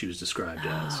 is what she was described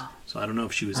as. So I don't know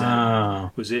if she was at.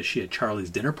 Oh. Was it she at Charlie's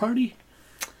dinner party,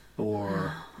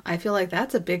 or I feel like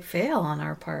that's a big fail on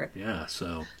our part. yeah?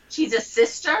 So She's a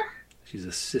sister.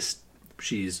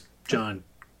 She's John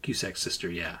Cusack's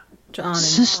sister. Yeah, John and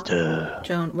Sister.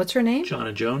 Joan. What's her name? John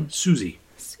and Joan. Susie.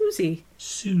 Susie.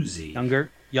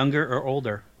 Younger or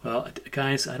older? Well,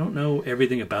 guys, I don't know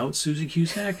everything about Susie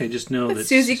Cusack. I just know that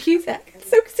Susie Cusack.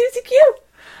 It's so Susie cute.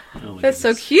 Oh my That's so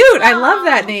goodness. cute. I love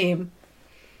that name.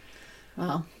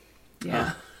 Well,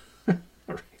 yeah. All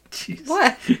right, jeez.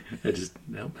 What?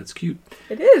 That's cute.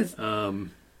 It is.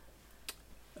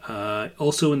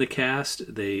 Also in the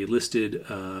cast, they listed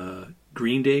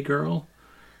Green Day girl.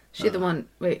 She the one.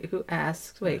 Wait, who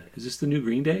asks? Wait. Is this the new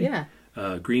Green Day?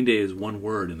 Yeah. Green Day is one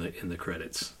word in the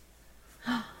credits.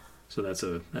 So that's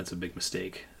a big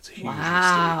mistake. It's a huge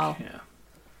Wow. mistake. Yeah.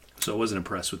 So I wasn't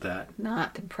impressed with that.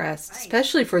 Not impressed,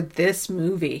 especially for this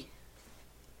movie.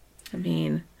 I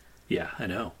mean, Yeah, I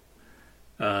know.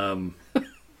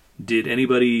 Did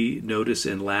anybody notice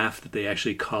and laugh that they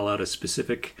actually call out a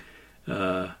specific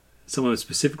someone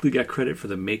specifically got credit for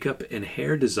the makeup and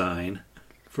hair design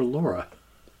for Laura?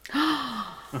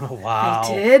 Oh, wow.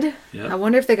 I did. Yeah. I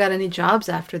wonder if they got any jobs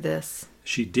after this.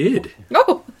 She did.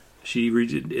 Oh, She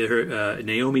her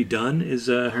Naomi Dunn is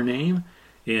her name,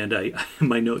 and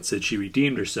my note said she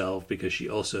redeemed herself because she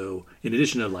also, in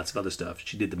addition to lots of other stuff,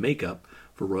 she did the makeup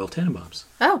for Royal Tenenbaums.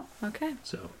 oh, okay.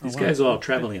 So these guys are all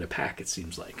traveling in a pack. It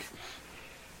seems like.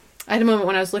 I had a moment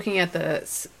when I was looking at there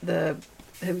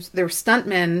were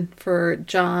stuntmen for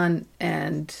John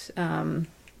and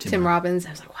Tim Robbins.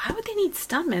 I was like, why would they need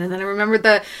stuntmen? And then I remembered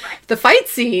the fight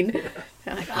scene. And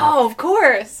I'm like, oh, of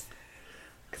course.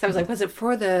 Because I was like, was it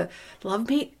for the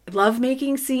love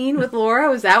making scene with Laura?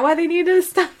 Was that why they needed a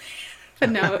stuntman? But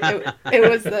no,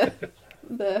 it was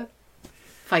the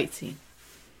fight scene.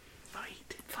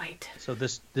 Fight. So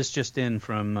this just in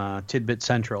from Tidbit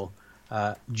Central.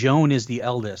 Joan is the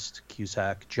eldest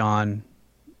Cusack, John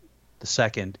the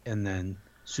second, and then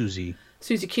Susie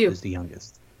Q. is the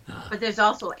youngest. But there's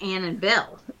also Anne and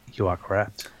Bill. You are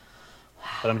correct.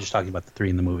 But I'm just talking about the 3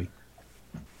 in the movie.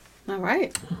 All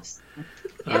right.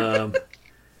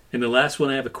 And the last one,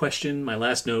 I have a question. My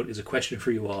last note is a question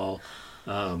for you all.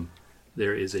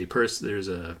 There's a person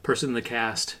in the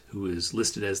cast who is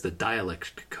listed as the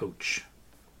dialect coach.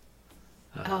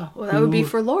 Well, that would be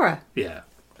for Laura. Yeah,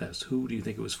 who do you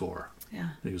think it was for? Yeah.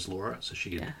 I think it was Laura, so she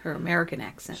could Her American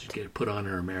accent. get put on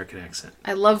her American accent.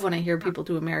 I love when I hear people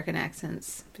do American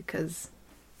accents because,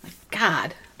 my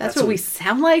God, that's what what- we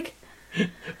sound like.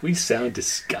 We sound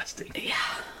disgusting.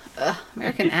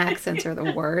 American accents are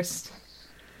the worst.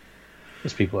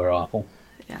 These people are awful.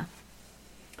 Yeah.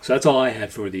 So that's all I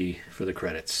had for the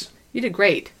credits. You did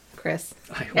great, Chris.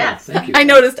 Yes. Thank you. I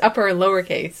noticed upper and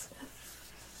lowercase.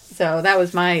 So that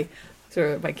was my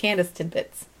Candace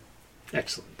tidbits.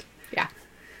 Excellent. Yeah.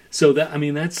 So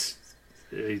that's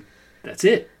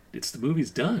it. The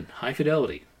movie's done. High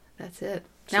fidelity. That's it.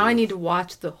 So- Now I need to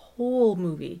watch the whole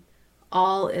movie,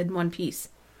 all in one piece,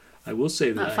 I will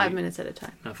say that not 5 minutes at a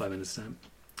time. Not 5 minutes time.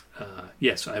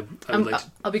 Yes, I would like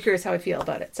to. I'll be curious how I feel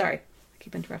about it. Sorry, I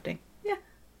keep interrupting. Yeah.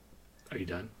 Are you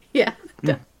done? Yeah.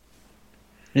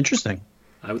 Interesting.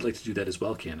 I would like to do that as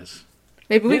well, Candace.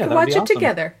 Maybe we Yeah, could that would watch be it awesome.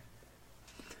 together.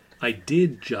 I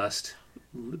did just,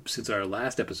 since our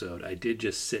last episode, I did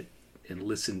just sit and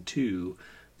listen to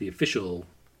the official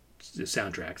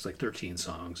soundtracks, like 13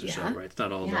 songs or so, Yeah. right? It's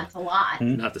not all Yeah, it's a lot.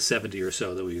 not the 70 or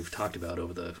so that we've talked about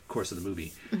over the course of the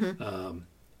movie.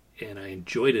 And I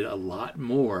enjoyed it a lot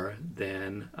more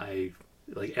than I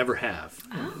ever have.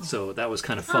 So that was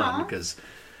kind of fun because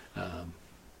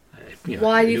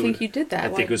Why I do you knew think you did that? I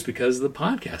Why- think it was because of the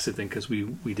podcast. I think because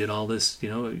we did all this, I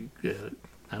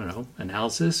don't know,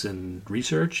 analysis and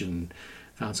research and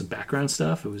found some background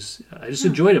stuff. I just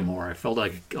enjoyed it more. I felt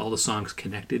like all the songs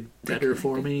connected better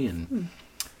for me, and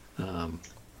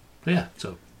yeah.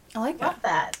 So I like that. Love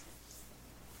that.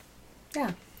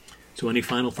 Yeah. So any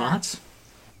final thoughts?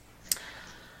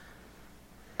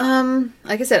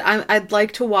 Like I said, I'd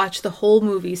like to watch the whole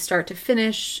movie start to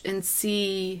finish and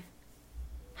see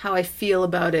how I feel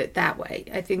about it that way.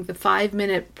 I think the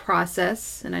 5-minute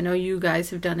process, and I know you guys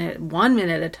have done it 1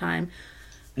 minute at a time,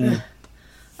 it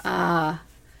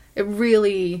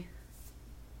really,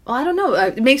 well, I don't know.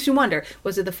 It makes me wonder,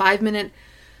 was it the 5-minute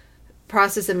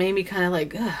process that made me kind of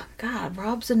like, ugh, God,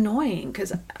 Rob's annoying?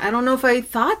 Because I don't know if I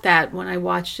thought that when I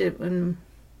watched it in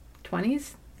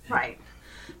 20s. Right.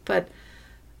 But,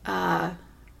 so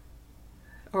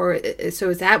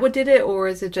is that what did it, or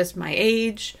is it just my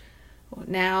age?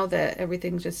 Now that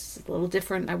everything's just a little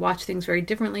different, I watch things very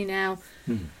differently now.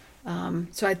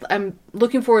 So I'm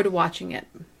looking forward to watching it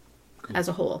as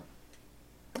a whole.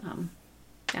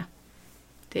 Yeah.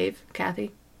 Dave,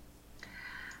 Kathy?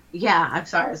 Yeah, I'm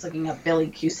sorry. I was looking up Billy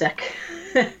Cusick.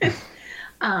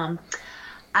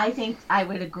 I think I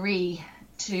would agree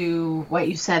to what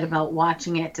you said about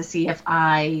watching it to see if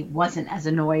I wasn't as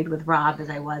annoyed with Rob as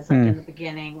I was in the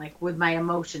beginning. Like, would my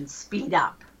emotions speed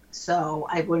up so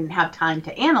I wouldn't have time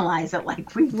to analyze it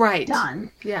like we've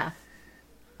done. Yeah.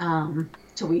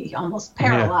 So we almost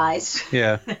paralyzed,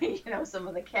 Yeah. some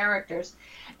of the characters.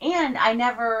 And I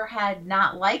never had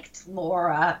not liked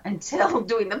Laura until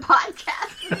doing the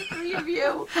podcast with the three of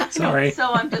you. Sorry.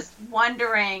 So I'm just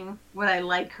wondering, would I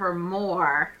like her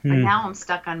more? But now I'm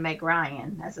stuck on Meg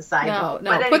Ryan as a side No, note.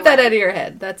 no, But put that anyway. out of your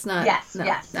head. That's not. Yes, no,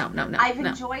 yes. No. I've no.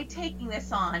 enjoyed taking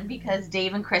this on because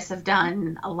Dave and Chris have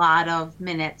done a lot of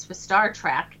minutes with Star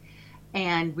Trek.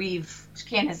 And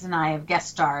Candace and I have guest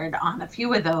starred on a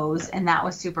few of those, and that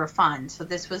was super fun. So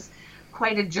this was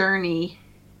quite a journey,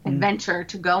 adventure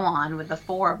to go on with the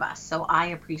four of us. So I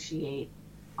appreciate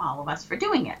all of us for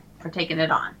doing it, for taking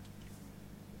it on.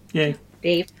 Yay.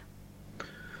 Dave?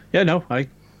 Yeah, no, I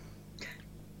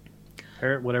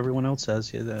parrot what everyone else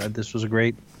says. Yeah, this was a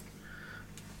great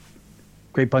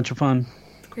bunch of fun.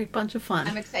 Great bunch of fun.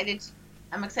 I'm excited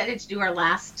to do our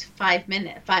last 5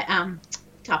 minute,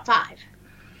 top five.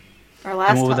 Our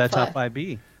last And what would that top top 5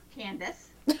 be? Candace?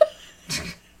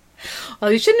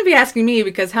 Well, you shouldn't be asking me,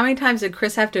 because how many times did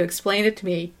Chris have to explain it to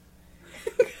me?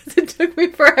 Because it took me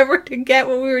forever to get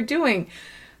what we were doing.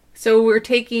 So we're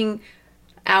taking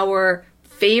our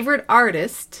favorite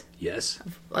artist, Yes.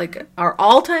 like our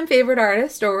all-time favorite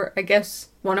artist, or I guess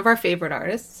one of our favorite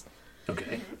artists.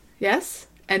 Okay. Yes?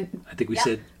 And I think we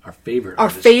said our favorite our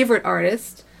artist. favorite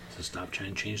artist. So stop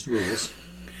trying to change the rules.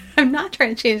 I'm not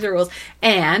trying to change the rules.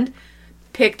 And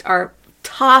picked our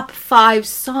top 5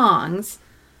 songs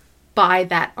by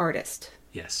that artist.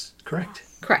 Yes. Correct.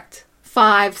 Correct.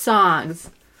 5 songs.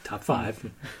 Top 5.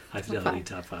 High fidelity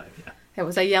top 5. Yeah. Yeah,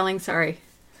 was I yelling? Sorry.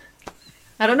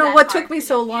 I don't know that what hard took me for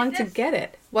so you, long to Candace? get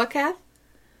it. What, Kath?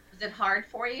 Is it hard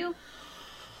for you?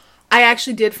 I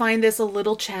actually did find this a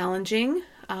little challenging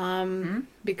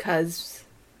because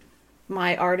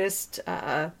my artist,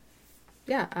 well,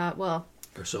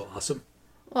 They're so awesome.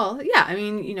 yeah, I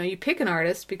mean, you pick an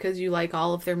artist because you like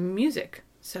all of their music.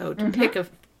 So to pick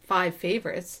 5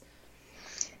 favorites,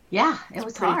 Yeah, it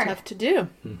was pretty hard. tough to do.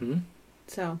 Mm-hmm.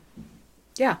 So,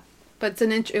 yeah, but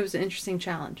it was an interesting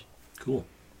challenge. Cool.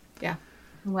 Yeah.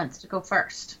 Who wants to go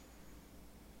first?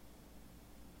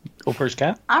 Go first,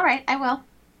 Kat. All right, I will.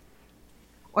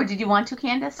 Or did you want to,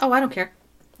 Candace? Oh, I don't care.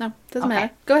 No, doesn't Okay.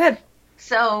 matter. Go ahead.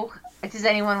 So, does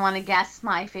anyone want to guess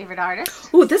my favorite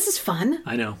artist? Ooh, this is fun.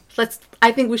 I know.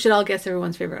 I think we should all guess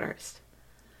everyone's favorite artist.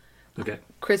 Okay.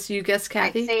 Chris, you guess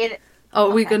Kathy? Say it.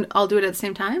 Oh, we Okay. can all do it at the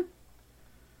same time?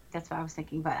 That's what I was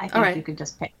thinking, but I think All right. you could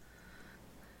just pick.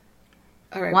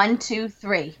 All right. 1, 2,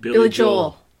 3. Billy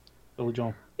Joel. Billy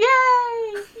Joel. Yay!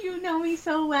 You know me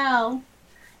so well.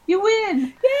 You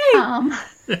win.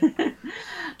 Yay!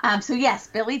 So yes,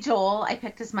 Billy Joel I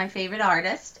picked as my favorite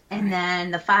artist. And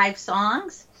then the 5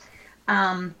 songs,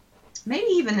 maybe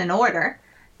even in order.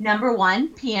 Number 1,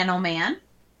 Piano Man.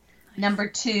 Number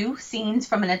 2, Scenes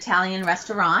from an Italian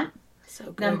Restaurant. So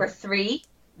good. Number 3,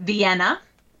 Vienna.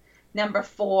 Number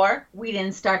 4, We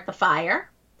Didn't Start the Fire.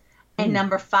 And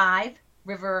number 5,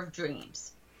 River of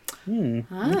Dreams.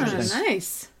 Interesting.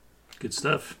 Nice. Good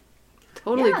stuff.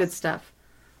 Totally Yes. good stuff.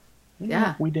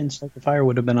 Yeah. We Didn't Start the Fire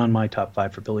would have been on my top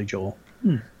 5 for Billy Joel.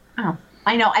 Oh,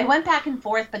 I know. I went back and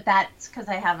forth, but that's because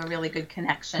I have a really good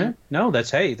connection. Yeah. No,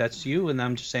 that's you, and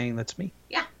I'm just saying that's me.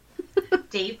 Yeah.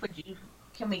 Dave,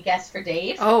 can we guess for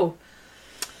Dave? Oh,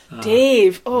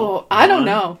 Dave. Oh, I don't One?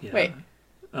 know. Yeah. Wait.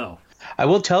 Oh, I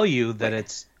will tell you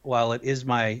that while it is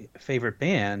my favorite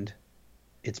band,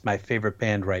 it's my favorite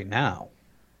band right now.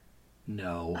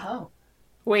 no. Oh.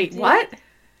 Wait, what?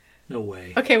 No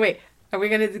way. Okay, wait. Are we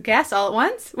going to guess all at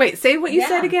once? Wait, say what you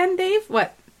said Yeah. again, Dave.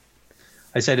 What?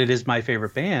 I said it is my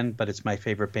favorite band, but it's my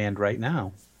favorite band right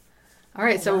now. All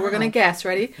right, so we're going to wow. guess.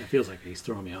 Ready? It feels like he's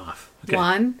throwing me off. Okay.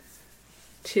 1,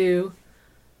 2,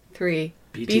 3.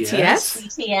 BTS?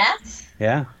 BTS?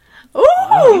 Yeah, You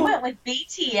Ooh! went with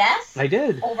BTS I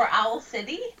did. over Owl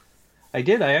City? I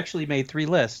did. I actually made 3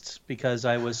 lists because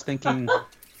I was thinking,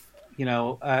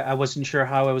 I wasn't sure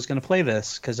how I was going to play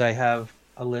this because I have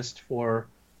a list for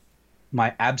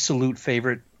my absolute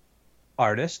favorite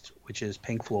artist, which is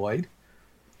Pink Floyd.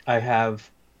 I have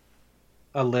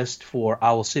a list for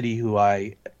Owl City, who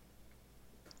I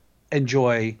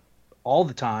enjoy all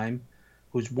the time,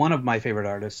 who's one of my favorite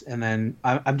artists. And then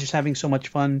I'm just having so much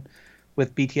fun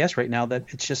with BTS right now that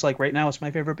it's just like right now it's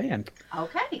my favorite band.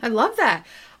 Okay. I love that.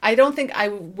 I don't think I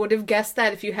would have guessed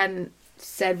that if you hadn't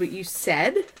said what you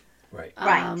said. Right.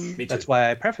 Right. Me too. That's why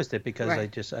I prefaced it, because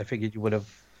Right. I figued you would have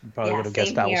probably Yeah, would have guessed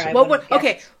same Owl here. City. I What would've would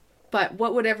okay? guessed. But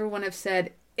what would everyone have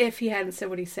said if he hadn't said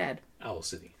what he said? Owl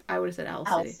City. I would have said Owl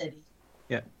Owl City. City.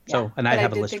 Yeah. So, and I But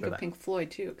have a did list think for of that. Pink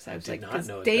Floyd too, because I was did like, not because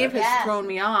know Dave that. has Yes. thrown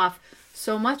me off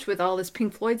so much with all this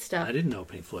Pink Floyd stuff. I didn't know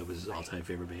Pink Floyd was his all-time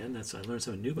favorite band. I learned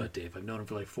something new about Dave. I've known him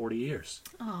for like 40 years.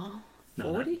 Oh,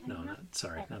 No, 40? Not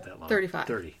that long. 35.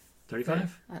 30.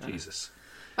 35? I don't know. Jesus.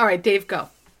 All right, Dave, go.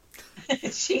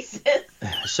 Jesus.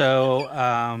 So,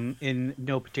 in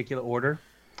no particular order,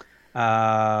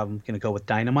 I'm going to go with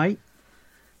Dynamite.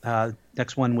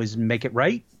 Next one was Make It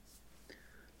Right.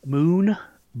 Moon,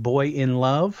 Boy in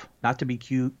Love, not to be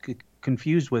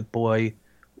confused with Boy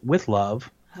with Love,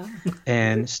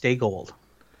 and Stay Gold.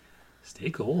 Stay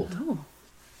Gold. Oh,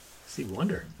 Steve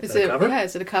Wonder. is that a it? cover? Yeah,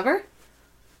 is it a cover?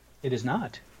 It is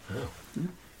not. Oh,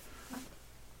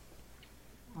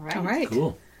 All right. All right.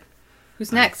 cool.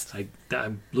 Who's next?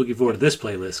 I'm looking forward to this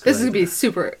playlist. 'cause This is gonna be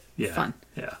super yeah, fun.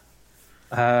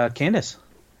 Yeah. Candace.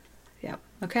 Yep.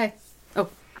 Okay. Oh, All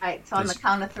right. So on the This-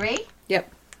 count of 3.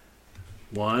 yep.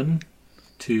 1,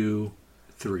 2,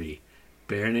 3.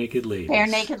 Bare Naked Ladies. Bare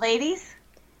Naked Ladies.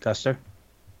 Custer.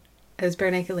 It was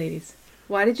Bare Naked Ladies.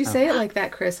 Why did you say it like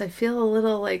that, Chris? I feel a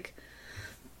little like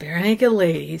Bare Naked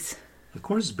Ladies. Of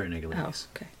course, it's Bare Naked Oh, Ladies.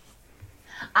 okay.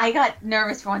 I got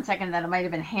nervous for 1 second that it might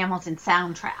have been Hamilton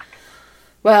soundtrack.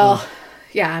 Well,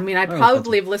 yeah. I mean, I that's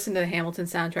probably have listened to the Hamilton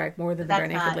soundtrack more than the That's Bare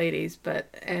Naked not- Ladies,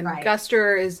 and Right.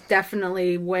 Guster is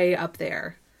definitely way up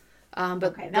there. But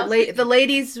Okay, that was good. the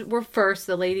ladies were first.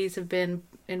 The ladies have been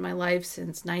in my life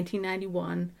since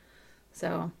 1991,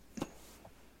 so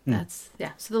that's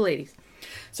So the ladies.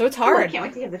 So it's Ooh, I hard. can't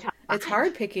wait to hear the top. It's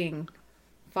hard picking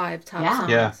 5 top Yeah.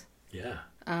 songs. Yeah.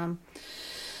 Yeah.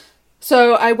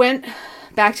 So I went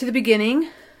back to the beginning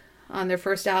on their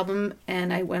first album,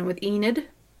 and I went with Enid.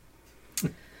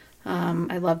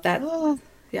 I love that.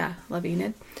 Yeah, love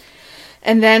Enid.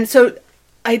 And then, so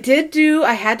I did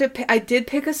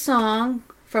pick a song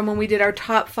from when we did our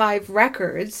top 5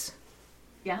 records,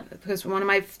 Yeah. because one of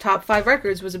my top 5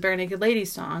 records was a Bare Naked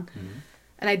Ladies song.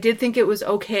 And I did think it was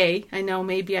okay. I know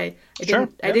maybe I Sure,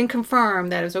 didn't I yeah. didn't confirm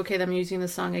that it was okay that I'm using the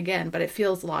song again, but it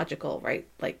feels logical, right?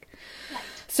 Like,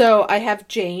 so I have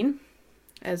Jane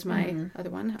as my other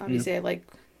one. Obviously, I like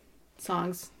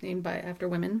songs named after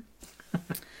women.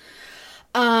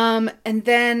 And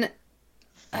then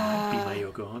Be My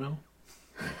Yoko Ono.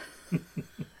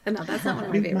 no, that's not one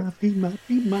of my favorites.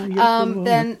 Be my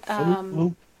Then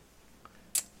oh.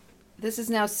 this is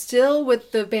now still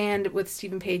with the band with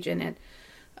Stephen Page in it.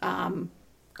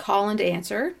 Call and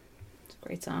Answer. It's a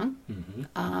great song.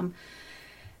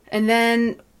 And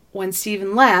then when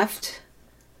Stephen left,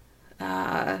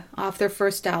 off their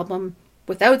first album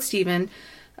without Stephen,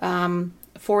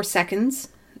 4 Seconds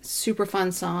super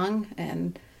fun song,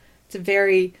 and it's a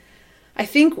very. I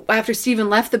think after Steven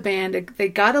left the band, they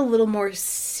got a little more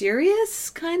serious,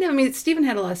 kind of. I mean, Steven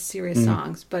had a lot of serious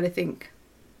songs, but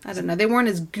I don't know, they weren't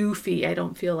as goofy, I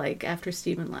don't feel like, after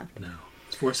Steven left. No.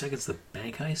 Is 4 Seconds the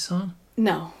Bank Heist song?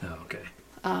 No. Oh, okay.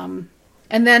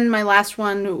 And then my last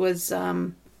one was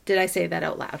Did I Say That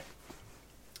Out Loud?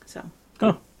 So.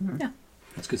 Oh. Yeah.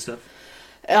 That's good stuff.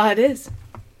 It is.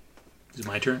 Is it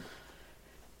my turn?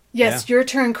 Yes, your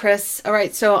turn, Chris. All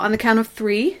right, so on the count of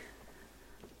 3,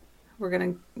 we're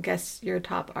going to guess your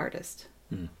top artist.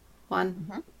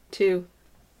 1, 2,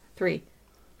 3.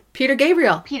 Peter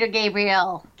Gabriel. Peter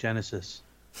Gabriel. Genesis.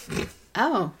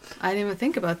 Oh, I didn't even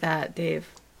think about that, Dave.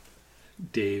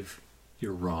 Dave,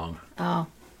 you're wrong. Oh,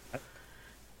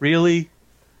 Really?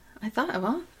 I thought,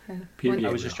 well. Peter I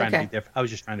Gabriel. was just trying to Okay. be different. I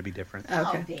was just trying to be different.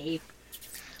 Okay. Oh, Dave.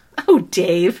 Oh,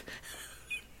 Dave.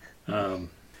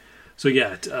 So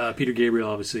yeah, Peter Gabriel,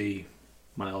 obviously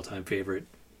my all-time favorite.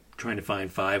 Trying to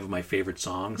find 5 of my favorite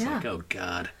songs. Yeah. Like, oh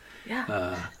God.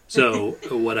 Yeah. So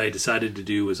what I decided to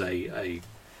do was the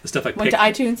stuff I Went picked. to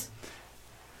iTunes.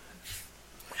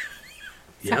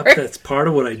 Yep, Sorry. that's part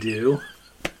of what I do.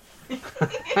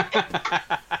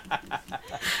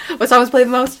 What songs play the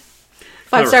most?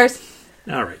 5 All right. stars.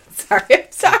 All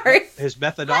right. Sorry. His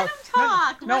methodology.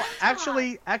 talk. No, Let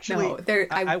him actually, No, there-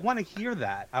 I want to hear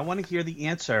that. I want to hear the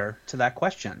answer to that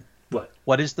question. What?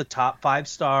 What is the top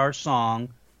 5-star song?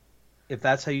 If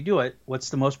that's how you do it, what's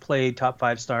the most played top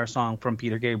 5-star song from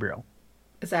Peter Gabriel?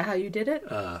 Is that how you did it?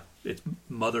 It's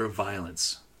Mother of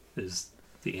Violence is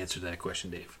the answer to that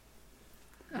question, Dave.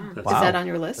 That's- Is that on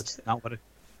your list? That's not what it.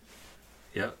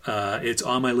 Yeah. It's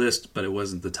on my list, but it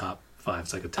wasn't the top 5.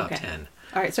 It's like a top Okay. 10.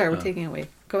 All right, sorry, we're taking it away.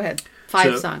 Go ahead.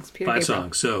 5 songs. Peter 5 Gabriel.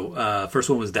 songs. So first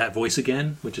one was That Voice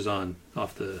Again, which is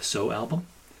off the So album.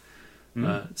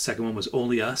 Second one was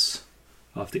Only Us,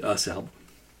 off the Us album.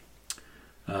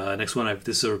 Next one,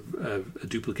 this is a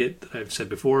duplicate that I've said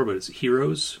before, but it's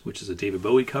Heroes, which is a David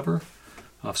Bowie cover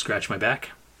off Scratch My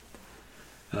Back.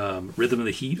 Rhythm of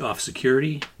the Heat off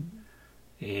Security.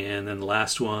 And then the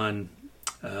last one,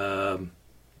 I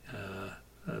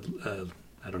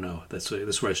don't know. This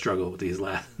is where I struggle with these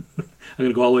last. I'm going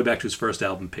to go all the way back to his first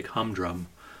album, pick Humdrum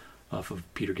off of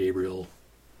Peter Gabriel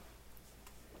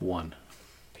 1,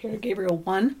 Peter Gabriel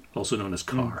 1. also known as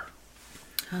Car.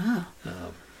 Ah.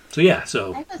 So yeah,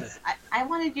 so I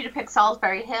wanted you to pick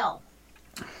Salisbury Hill.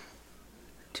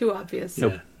 Too obvious.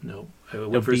 yeah, no. I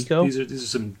went for, Biko? these are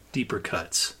some deeper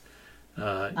cuts.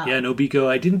 Yeah, no Biko.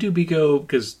 I didn't do Biko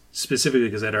specifically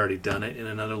because I'd already done it in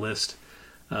another list.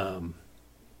 And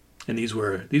these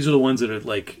are the ones that are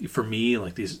like, for me,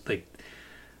 like these, like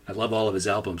I love all of his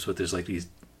albums, but there's like these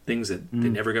things that they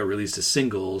never got released as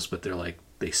singles, but they're like,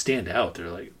 they stand out. They're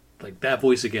like That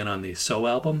Voice Again on the So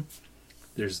album.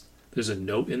 There's a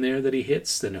note in there that he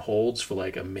hits that it holds for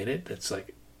like a minute. That's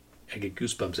like, I get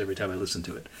goosebumps every time I listen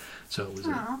to it. So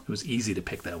it was easy to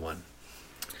pick that one.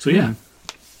 So yeah.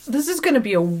 This is going to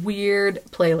be a weird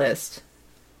playlist.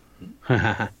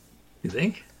 You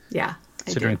think? Yeah. I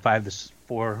Considering do.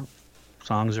 4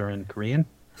 songs are in Korean.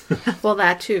 Well,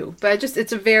 that too. But all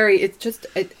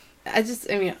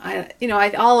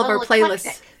of our Little playlists.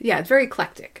 eclectic. Yeah, it's very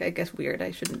eclectic. I guess weird.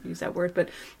 I shouldn't use that word, but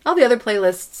all the other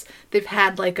playlists, they've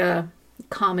had like a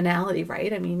commonality,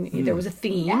 right? I mean, there was a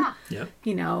theme. Yeah. Yep.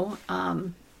 You know,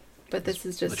 but this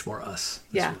is just Much more us.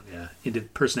 Yeah. Yeah.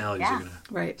 Personalities Yeah. are going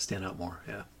right. to stand out more.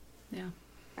 Yeah. Yeah.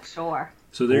 For sure.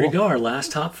 So there you Cool. go. Our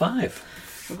last top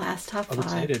 5. The last top I'm 5.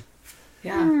 excited.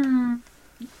 Yeah.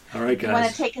 All right, You want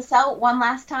guys. to take us out one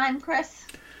last time, Chris?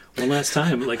 One last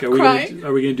time. Like, are we Crying.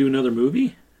 gonna do another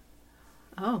movie?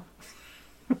 Oh.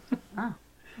 Oh.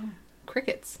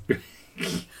 Crickets. We're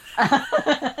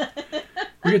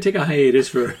gonna take a hiatus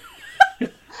for.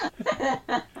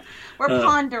 We're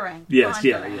pondering. Yes.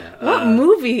 Pondering. Yeah. What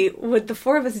movie would the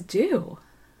 4 of us do?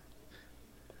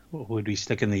 Would we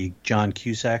stick in the John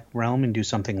Cusack realm and do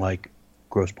something like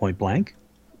Grosse Point Blank?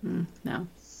 No.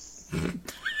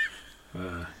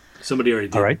 Somebody already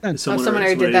did. All right, then. Someone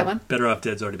already did that one? Better Off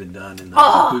Dead's already been done in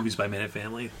the Movies by Minute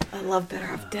Family. I love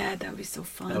Better Off Dead. That would be so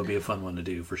fun. That would be a fun one to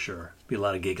do for sure. Be a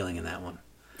lot of giggling in that one.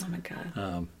 Oh my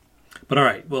god. But all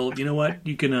right. Well, you know what?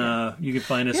 You can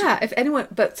find us. Yeah, if anyone,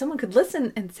 but someone could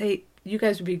listen and say, you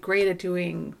guys would be great at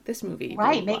doing this movie. blah,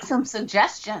 Right. blah, Make blah." some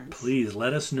suggestions. Please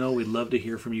let us know. We'd love to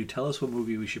hear from you. Tell us what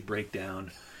movie we should break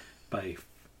down by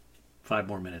 5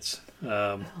 more minutes.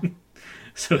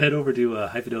 So head over to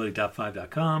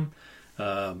highfidelitytop5.com.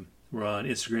 We're on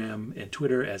Instagram and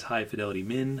Twitter as High Fidelity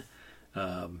Min.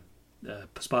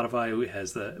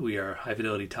 Spotify we are High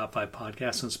Fidelity Top 5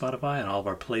 Podcasts on Spotify, and all of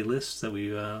our playlists that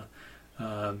we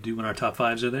do when our top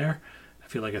fives are there. I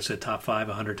feel like I've said top five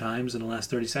 100 times in the last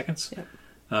 30 seconds. Yep.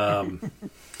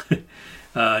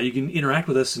 You can interact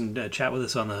with us and chat with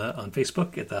us on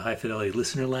Facebook at the High Fidelity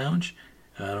Listener Lounge.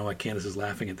 I don't know why Candace is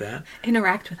laughing at that.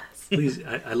 Interact with us. Please,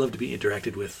 I love to be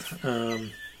interacted with.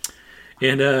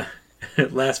 And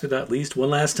last but not least, one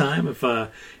last time, if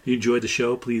you enjoyed the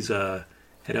show, please head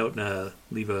out and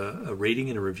leave a rating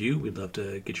and a review. We'd love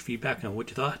to get your feedback on what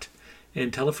you thought.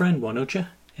 And tell a friend, why don't you?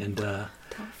 And I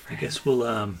guess we'll...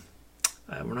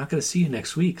 we're not going to see you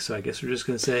next week, so I guess we're just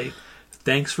going to say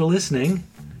thanks for listening.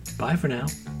 Bye for now.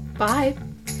 Bye.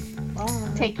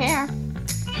 Take care.